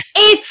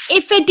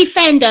 If a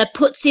defender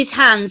puts his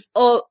hands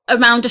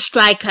around a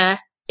striker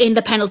in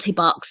the penalty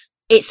box,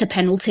 it's a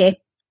penalty.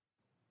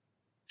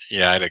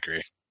 Yeah, I'd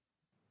agree.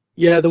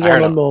 Yeah, the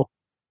one on more.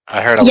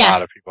 I heard a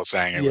lot of people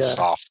saying it was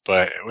soft,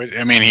 but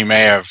I mean, he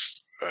may have.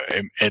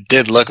 It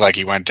did look like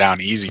he went down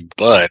easy,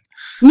 but.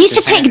 Needs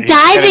to take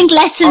diving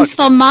lessons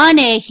from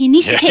Mane. He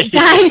needs to take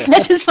diving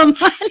lessons from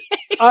Mane.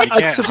 You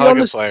can't hug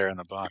a player in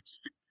the box.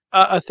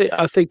 I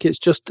think it's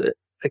just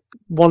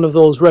one of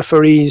those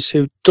referees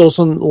who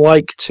doesn't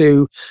like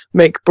to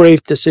make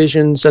brave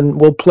decisions and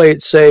will play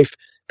it safe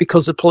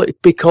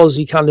because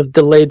he kind of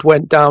delayed,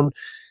 went down.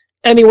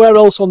 Anywhere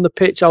else on the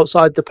pitch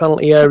outside the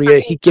penalty area,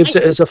 he gives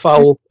it as a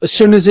foul. As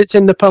soon as it's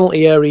in the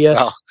penalty area,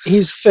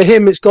 for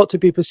him, it's got to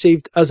be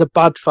perceived as a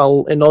bad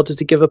foul in order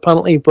to give a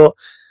penalty. But,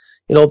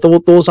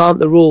 those aren't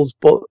the rules.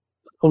 But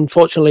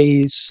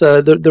unfortunately,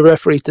 the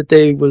referee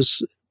today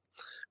was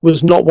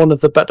not one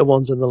of the better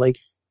ones in the league.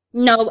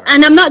 No,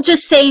 and I'm not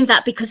just saying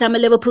that because I'm a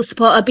Liverpool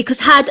supporter, because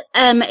had,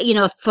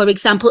 for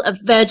example, a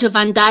Virgil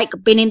van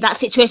Dijk been in that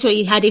situation where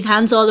he had his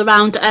hands all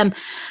around,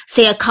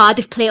 say a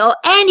Cardiff player or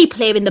any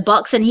player in the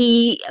box, and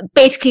he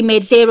basically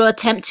made zero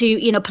attempt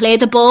to, play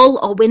the ball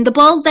or win the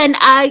ball, then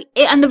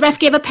and the ref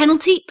gave a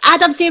penalty,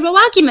 I'd have zero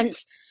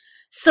arguments.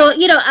 So,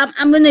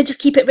 I'm going to just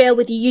keep it real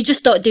with you. You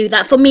just don't do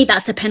that. For me,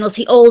 that's a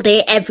penalty all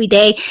day, every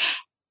day.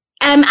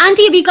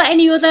 Andy, have you got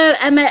any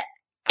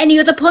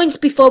other points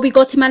before we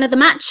go to man of the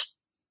match?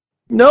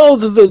 No,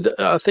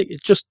 I think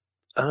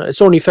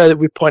it's only fair that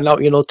we point out,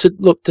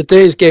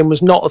 today's game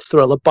was not a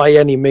thriller by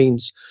any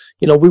means.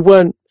 We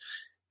weren't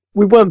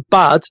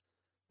bad,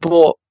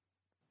 but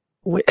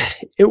we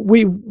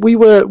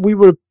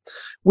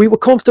were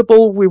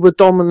comfortable, we were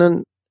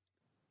dominant,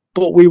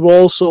 but we were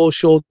also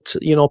showed,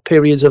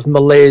 periods of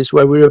malaise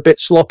where we were a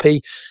bit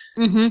sloppy.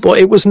 Mm-hmm. But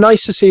it was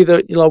nice to see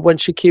that, when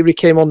Shaqiri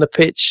came on the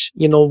pitch,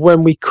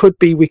 when we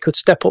could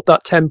step up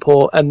that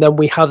tempo, and then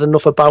we had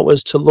enough about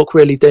us to look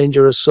really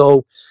dangerous.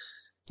 So,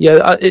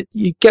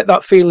 you get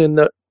that feeling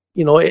that,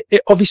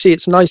 obviously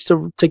it's nice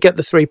to get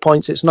the 3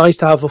 points. It's nice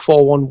to have a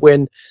 4-1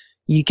 win.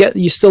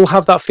 You still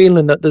have that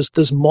feeling that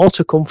there's more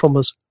to come from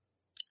us.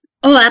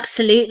 Oh,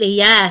 absolutely.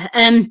 Yeah.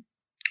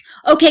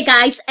 Okay,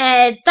 guys,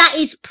 that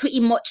is pretty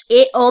much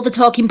it, all the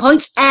talking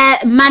points.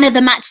 Man of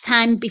the match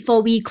time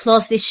before we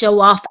close this show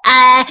off.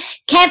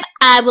 Kev,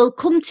 I will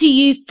come to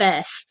you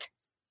first.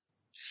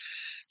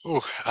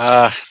 Ooh,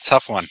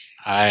 tough one.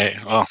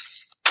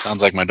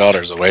 Sounds like my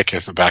daughter's awake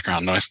if the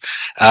background noise.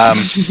 I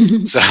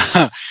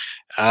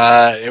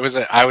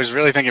was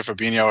really thinking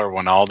Fabinho or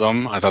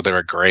Wijnaldum. I thought they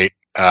were great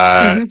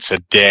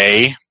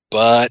today,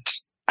 but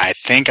I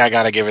think I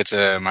got to give it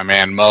to my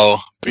man Mo,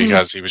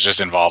 because he was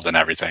just involved in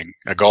everything.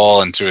 A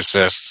goal and 2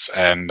 assists,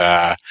 and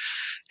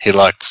he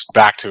looked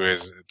back to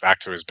his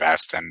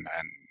best, and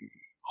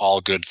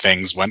all good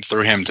things went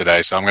through him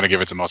today. So I'm going to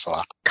give it to Mo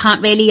Salah.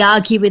 Can't really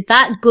argue with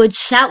that. Good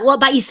shout. What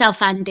about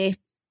yourself, Andy?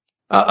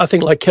 I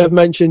think, like Kev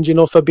mentioned,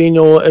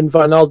 Fabinho and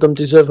Wijnaldum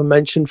deserve a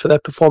mention for their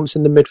performance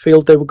in the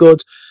midfield. They were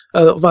good.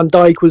 Van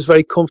Dijk was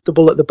very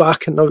comfortable at the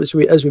back, and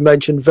obviously, as we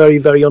mentioned, very,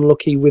 very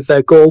unlucky with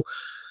their goal.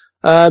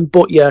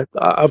 But yeah,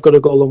 I've got to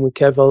go along with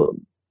Kev.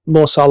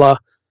 Mo Salah,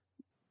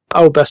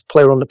 our best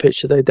player on the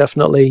pitch today,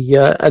 definitely.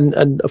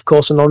 And of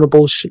course, an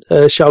honourable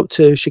shout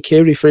to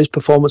Shaqiri for his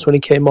performance when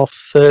he came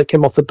off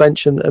the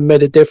bench and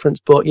made a difference.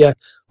 But yeah,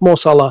 Mo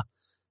Salah,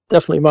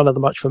 definitely man of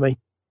the match for me.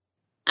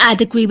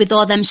 I'd agree with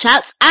all them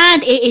shouts,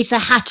 and it is a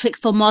hat-trick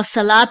for Mo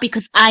Salah,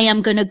 because I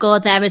am going to go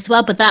there as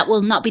well, but that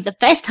will not be the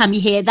first time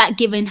you hear that,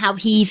 given how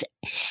he's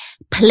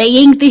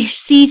playing this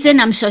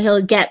season. I'm sure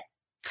he'll get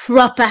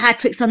proper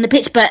hat-tricks on the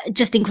pitch, but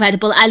just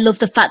incredible. I love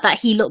the fact that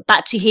he looked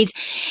back to his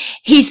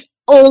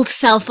old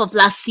self of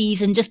last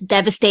season, just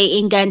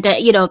devastating, and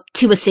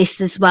 2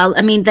 assists as well.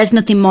 I mean, there's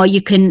nothing more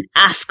you can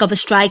ask of a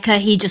striker.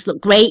 He just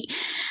looked great.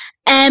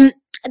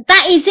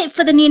 That is it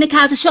for the Nina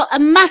Kauser show. A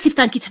massive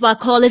thank you to our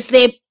callers.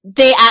 They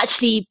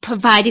actually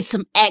provided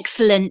some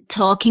excellent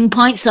talking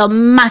points, so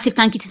massive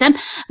thank you to them.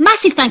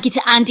 Massive thank you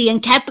to Andy and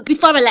Kev. But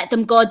before I let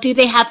them go, do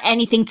they have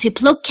anything to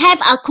plug? Kev,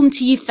 I'll come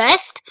to you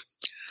first.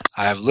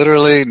 I have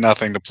literally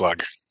nothing to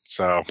plug.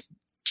 So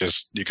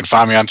you can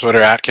find me on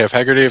Twitter at Kev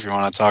Hegarty if you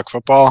want to talk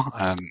football.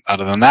 And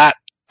other than that,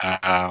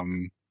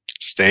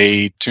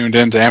 stay tuned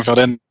in to Anfield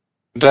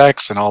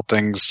Index and all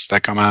things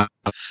that come out.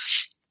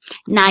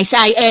 Nice.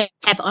 I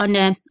have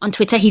on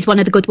Twitter. He's one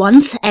of the good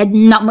ones.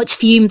 Not much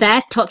fume there.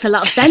 Talks a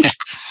lot of sense.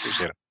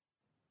 Appreciate it.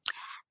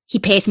 He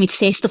pays me to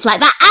say stuff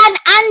like that. And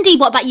Andy,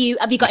 what about you?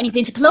 Have you got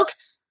anything to plug?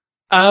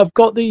 I've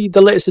got the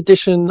latest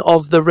edition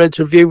of the Reds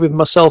Review with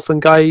myself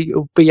and Guy.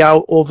 Will be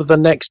out over the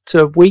next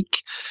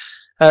week.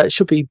 It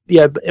should be,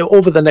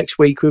 over the next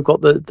week. We've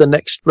got the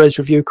next Reds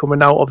Review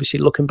coming out, obviously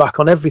looking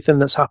back on everything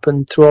that's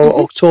happened throughout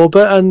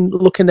October and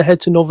looking ahead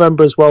to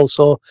November as well.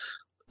 So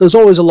there's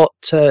always a lot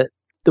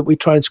that we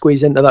try and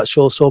squeeze into that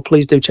show, so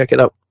please do check it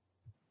out.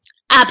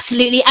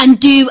 Absolutely, and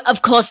do,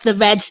 of course, the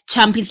Reds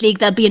Champions League.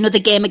 There'll be another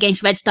game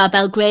against Red Star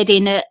Belgrade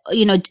in a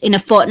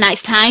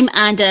fortnight's time,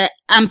 and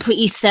I'm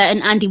pretty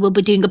certain Andy will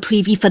be doing a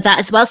preview for that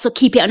as well. So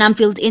keep it on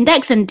Anfield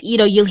Index, and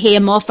you'll hear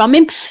more from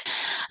him.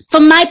 For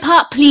my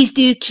part, please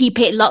do keep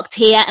it locked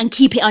here and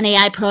keep it on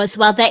AI Pro as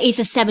well. There is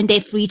a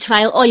 7-day free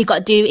trial. All you got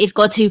to do is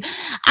go to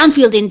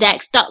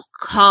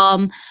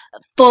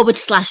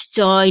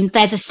AnfieldIndex.com/join.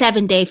 There's a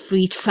 7-day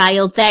free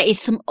trial. There is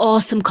some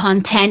awesome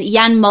content.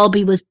 Jan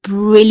Mulby was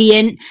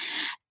brilliant.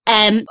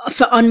 On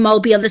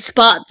Mulby on the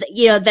spot.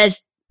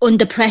 There's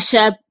Under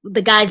Pressure.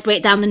 The guys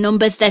break down the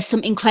numbers. There's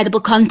some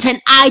incredible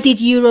content. I did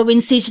Euro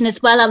Incision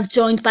as well. I was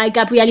joined by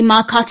Gabriele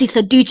Marcotti,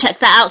 so do check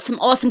that out. Some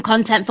awesome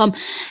content from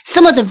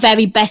some of the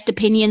very best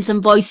opinions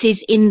and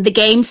voices in the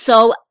game.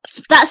 So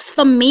that's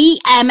from me.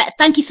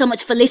 Thank you so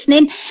much for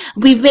listening.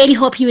 We really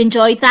hope you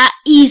enjoyed that.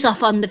 Ease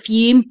off on the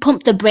fume.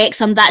 Pump the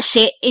brakes on that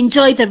shit.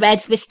 Enjoy the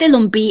Reds. We're still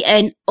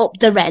unbeaten. Up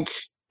the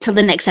Reds. Till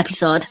the next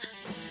episode.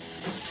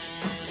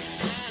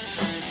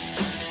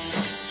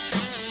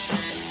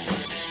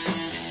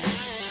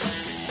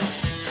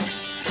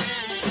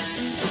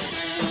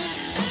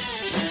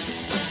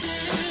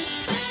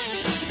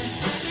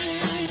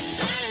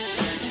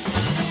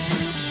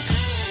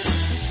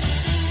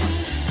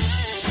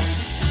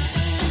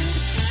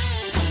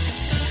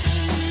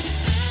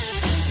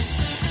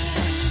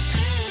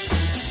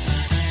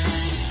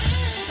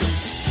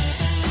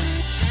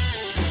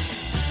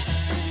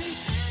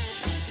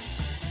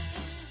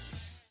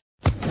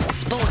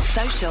 Sports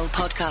Social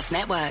Podcast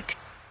Network.